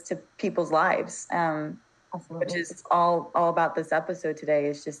cases to people's lives, which is all about this episode today,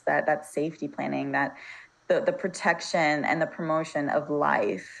 is just that safety planning, that the protection and the promotion of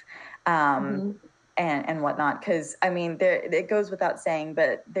life. And whatnot, because I mean, it goes without saying,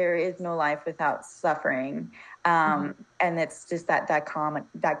 but there is no life without suffering, and it's just that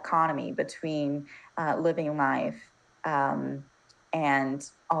dichotomy between living life and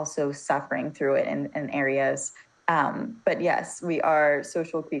also suffering through it in areas. But yes, we are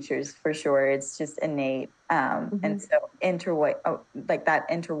social creatures for sure. It's just innate, and so like that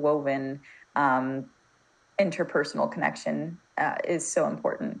interwoven interpersonal connection is so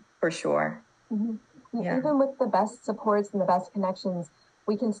important for sure. Yeah. Even with the best supports and the best connections,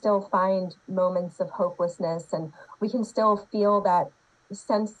 we can still find moments of hopelessness, and we can still feel that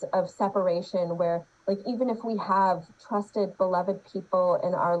sense of separation where, like, even if we have trusted, beloved people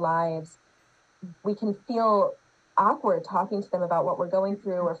in our lives, we can feel awkward talking to them about what we're going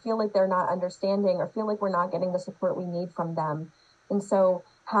through, or feel like they're not understanding, or feel like we're not getting the support we need from them. And so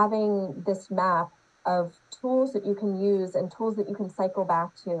having this map of tools that you can use and tools that you can cycle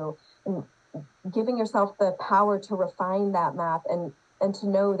back to, and giving yourself the power to refine that map and to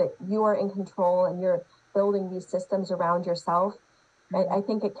know that you are in control and you're building these systems around yourself, I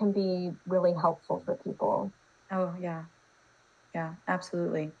think it can be really helpful for people. Oh, yeah. Yeah,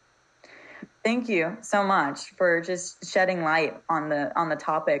 absolutely. Thank you so much for just shedding light on the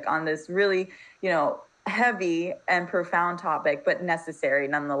topic, on this really, heavy and profound topic, but necessary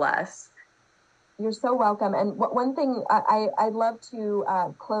nonetheless. You're so welcome. And one thing I'd love to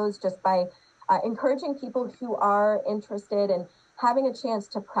close just by encouraging people who are interested in having a chance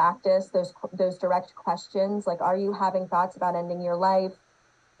to practice those direct questions, like, are you having thoughts about ending your life?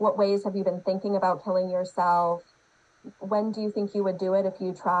 What ways have you been thinking about killing yourself? When do you think you would do it if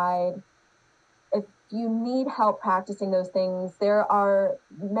you tried? If you need help practicing those things, there are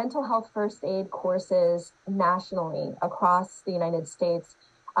mental health first aid courses nationally across the United States.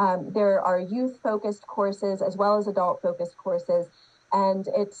 There are youth-focused courses as well as adult-focused courses. And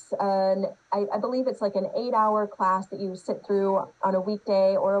it's I believe it's like an 8-hour class that you sit through on a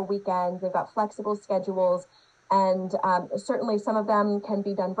weekday or a weekend. They've got flexible schedules. And certainly some of them can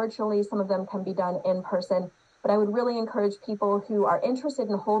be done virtually, some of them can be done in person. But I would really encourage people who are interested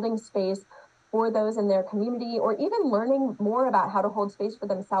in holding space for those in their community, or even learning more about how to hold space for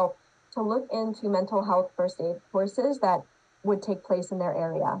themselves, to look into mental health first aid courses that would take place in their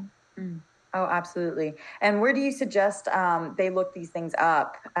area. Oh, absolutely. And where do you suggest they look these things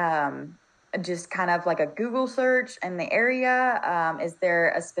up? Just kind of like a Google search in the area? Is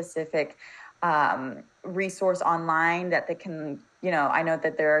there a specific resource online that they can, I know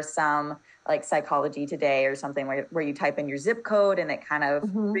that there are some like Psychology Today or something where you type in your zip code and it kind of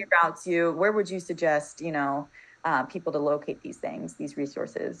reroutes you. Where would you suggest, people to locate these things, these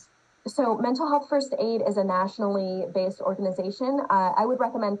resources? So Mental Health First Aid is a nationally based organization. I would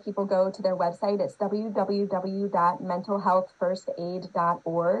recommend people go to their website. It's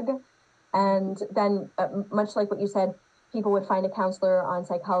www.mentalhealthfirstaid.org. And then, much like what you said, people would find a counselor on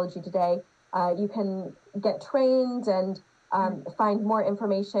Psychology Today. You can get trained and find more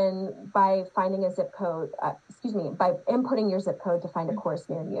information by finding a zip code, by inputting your zip code to find a course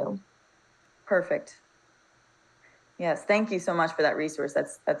near you. Perfect. Yes, thank you so much for that resource.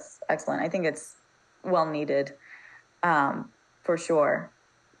 That's excellent. I think it's well needed, for sure.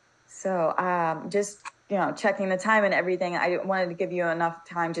 So just checking the time and everything, I wanted to give you enough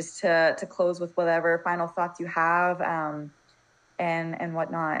time just to close with whatever final thoughts you have, and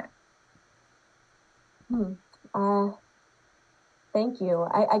whatnot. Thank you.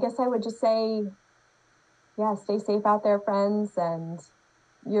 I guess I would just say, stay safe out there, friends, and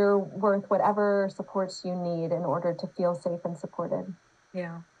you're worth whatever supports you need in order to feel safe and supported.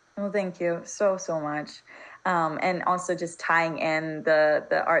 Yeah. Well, thank you so much. and also just tying in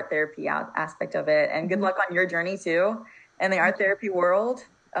the art therapy aspect of it. And good luck on your journey too in the art therapy world.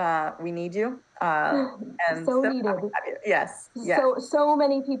 We need you. And so needed. Yes. So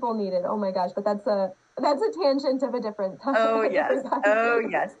many people need it. Oh my gosh! But that's a tangent of a different topic. Oh yes. Oh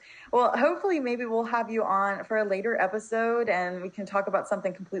yes. Well, hopefully maybe we'll have you on for a later episode and we can talk about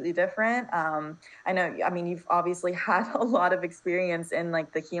something completely different. I know, I mean, you've obviously had a lot of experience in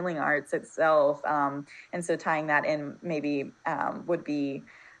like the healing arts itself. And so tying that in maybe would be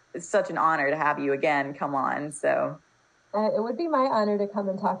such an honor to have you again. Come on. So it would be my honor to come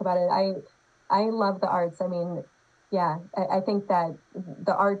and talk about it. I love the arts. I mean, yeah, I think that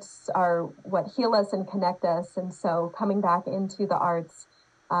the arts are what heal us and connect us. And so coming back into the arts,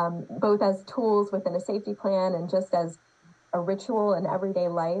 both as tools within a safety plan and just as a ritual in everyday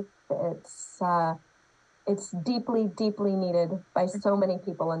life, it's deeply, deeply needed by so many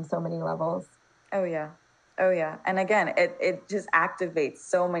people on so many levels. Oh, yeah. Oh, yeah. And again, it just activates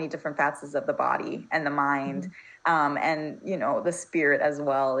so many different facets of the body and the mind, and, you know, the spirit as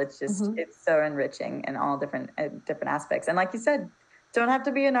well. It's just, it's so enriching in all different aspects. And like you said, don't have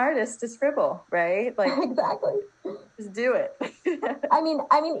to be an artist to scribble, right? Like, exactly. Just do it. I mean,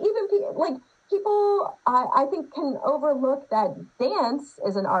 even people, I think can overlook that dance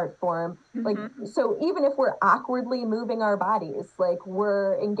is an art form. Like, so even if we're awkwardly moving our bodies, like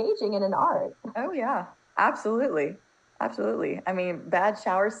we're engaging in an art. Oh yeah. Absolutely. Absolutely. I mean, bad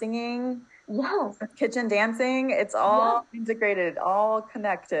shower singing, kitchen dancing, it's all integrated, all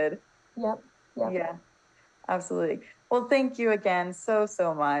connected. Yep. Yeah, absolutely. Well, thank you again so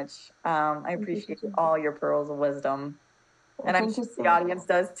much. I appreciate all your pearls of wisdom. Well, and I'm sure the audience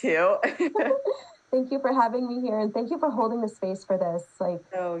does too. Thank you for having me here. And thank you for holding the space for this. Like,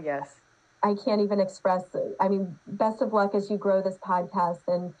 oh, yes. I can't even express it. I mean, best of luck as you grow this podcast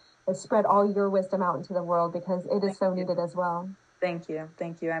and spread all your wisdom out into the world because it is so needed as well. Thank you.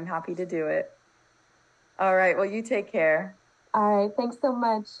 Thank you. I'm happy to do it. All right. Well, you take care. All right. Thanks so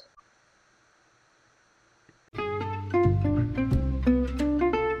much.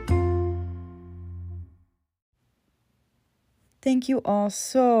 Thank you all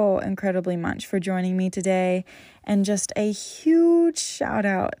so incredibly much for joining me today. And just a huge shout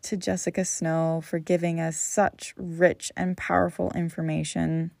out to Jessica Snow for giving us such rich and powerful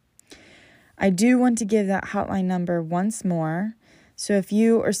information. I do want to give that hotline number once more. So if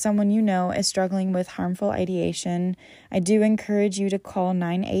you or someone you know is struggling with harmful ideation, I do encourage you to call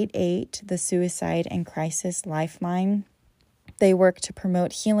 988, the Suicide and Crisis Lifeline. They work to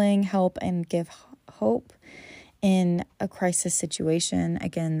promote healing, help, and give hope in a crisis situation.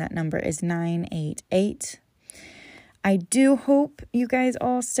 Again, that number is 988. I do hope you guys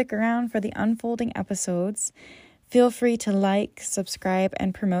all stick around for the unfolding episodes. Feel free to like, subscribe,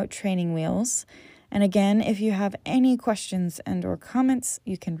 and promote Training Wheels. And again, if you have any questions and or comments,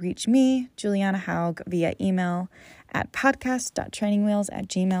 you can reach me, Juliana Haug, via email at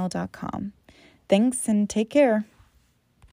podcast.trainingwheels@gmail.com. Thanks and take care.